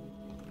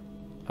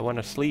 I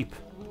wanna sleep.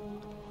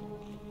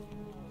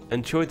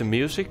 Enjoy the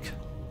music.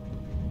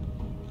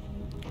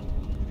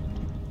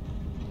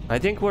 I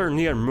think we're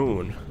near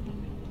Moon.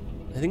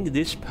 I think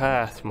this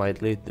path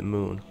might lead to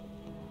Moon.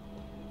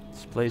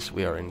 This place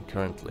we are in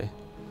currently.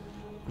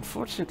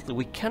 Unfortunately,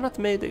 we cannot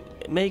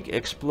make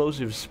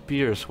explosive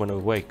spears when we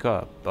wake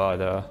up,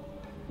 but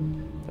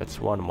that's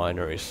one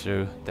minor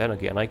issue. Then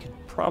again, I could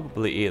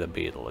probably eat a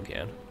beetle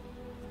again.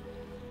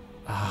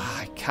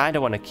 I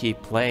kinda wanna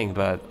keep playing,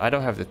 but I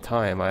don't have the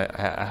time. I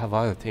have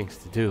other things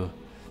to do.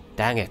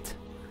 Dang it.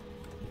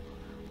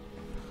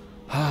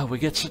 We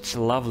get such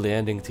a lovely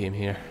ending theme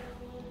here.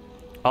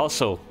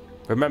 Also,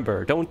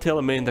 remember, don't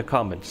tell me in the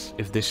comments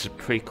if this is a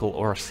prequel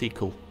or a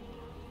sequel.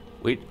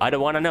 I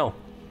don't wanna know.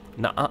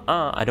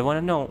 I don't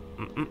wanna know.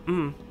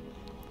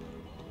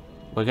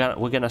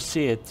 We're gonna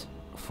see it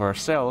for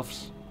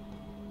ourselves.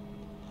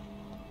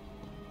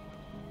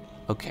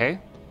 Okay.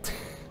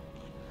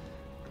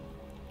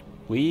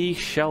 We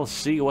shall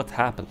see what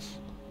happens.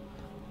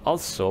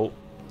 Also,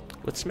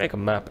 let's make a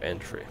map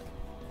entry.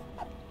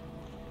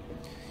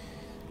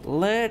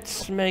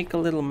 Let's make a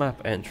little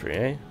map entry,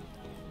 eh?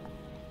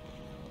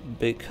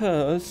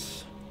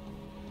 Because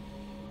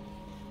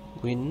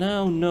we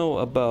now know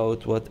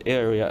about what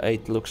Area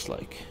 8 looks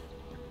like.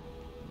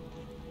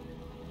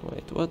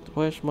 Wait,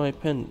 where's my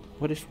pen?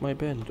 What is my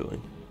pen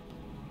doing?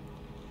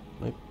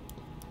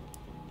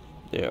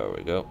 There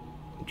we go.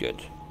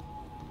 Good.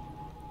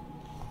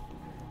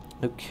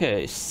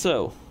 Okay,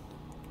 so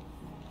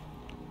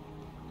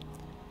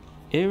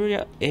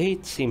Area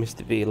 8 seems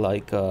to be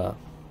like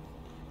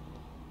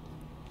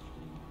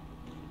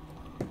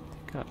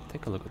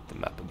take a look at the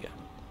map again.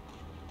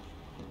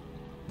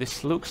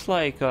 This looks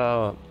like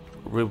a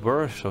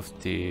reverse of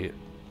the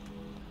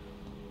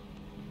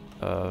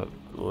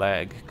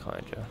lag,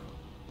 kinda.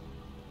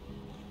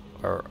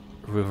 Or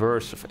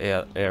reverse of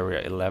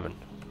Area 11.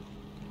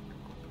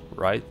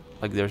 Right?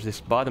 Like there's this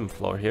bottom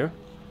floor here,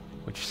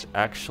 which is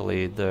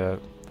actually the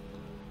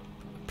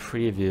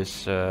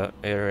previous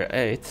Area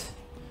 8.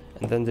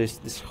 And then there's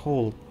this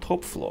whole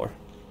top floor.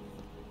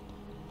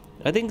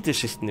 I think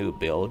this is new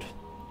build.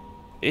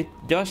 It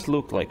does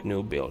look like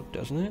new build,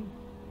 doesn't it?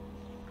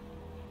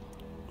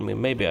 I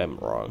mean, maybe I'm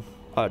wrong.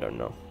 I don't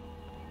know.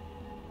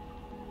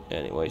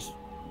 Anyways,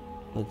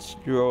 let's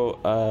draw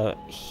a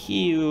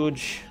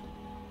huge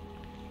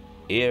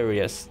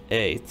Area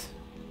 8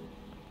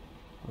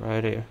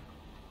 right here.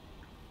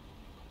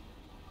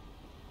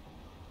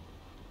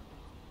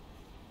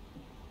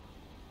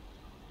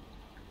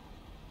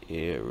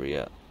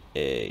 Area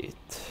 8.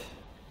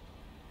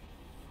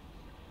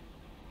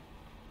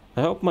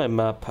 I hope my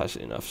map has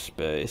enough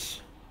space.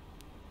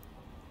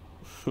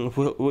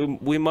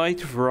 we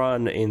might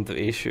run into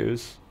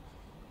issues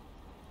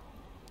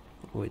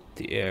with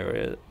the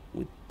area,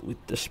 with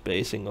the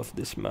spacing of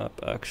this map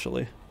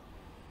actually.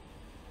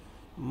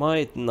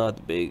 Might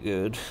not be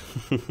good.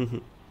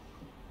 Okay,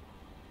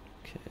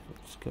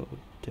 let's go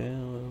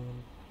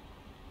down.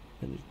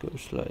 And it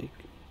goes like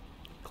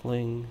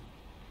cling.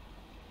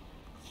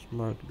 Let's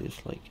mark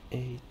this like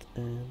 8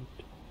 and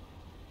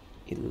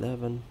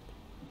 11.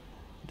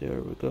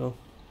 There we go.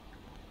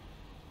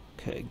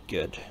 Okay,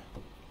 good.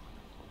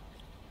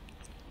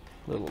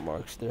 Little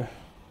marks there.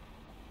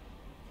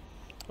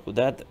 Oh,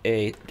 that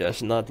 8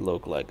 does not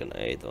look like an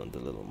 8 on the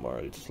little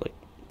mark. It's like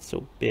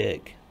so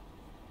big.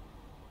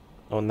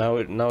 Oh, now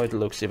it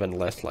looks even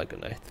less like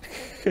an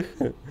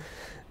 8.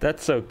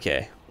 That's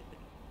okay.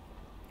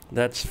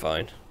 That's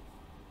fine.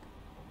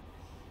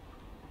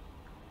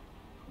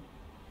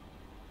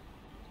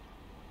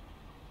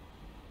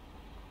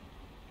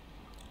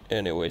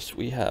 Anyways,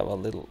 we have a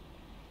little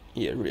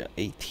area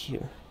 8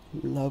 here.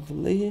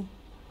 Lovely.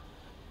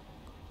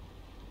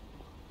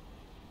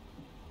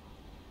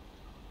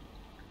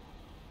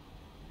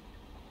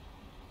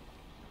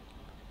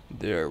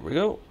 There we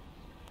go.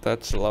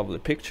 That's a lovely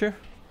picture.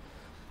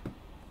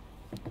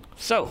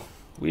 So,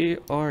 we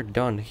are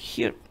done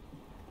here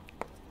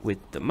with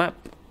the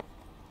map.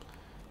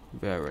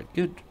 Very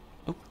good.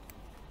 Oh,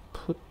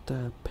 put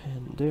the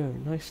pen there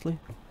nicely.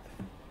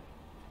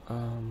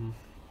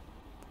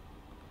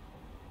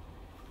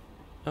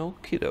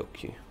 Okie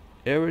dokie.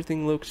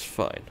 Everything looks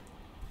fine.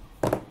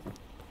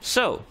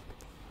 So,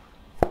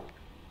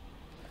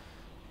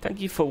 thank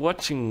you for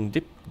watching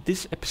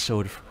this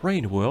episode of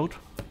Rain World.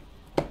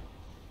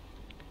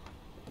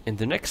 In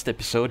the next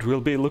episode,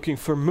 we'll be looking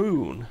for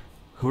Moon.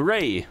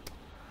 Hooray!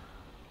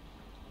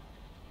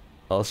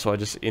 Also, I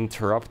just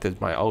interrupted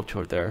my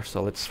outro there,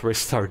 so let's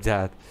restart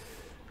that.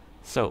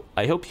 So,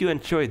 I hope you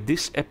enjoyed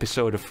this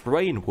episode of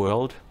Rain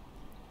World.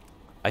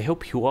 I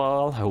hope you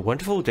all have a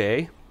wonderful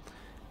day.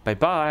 Bye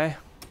bye!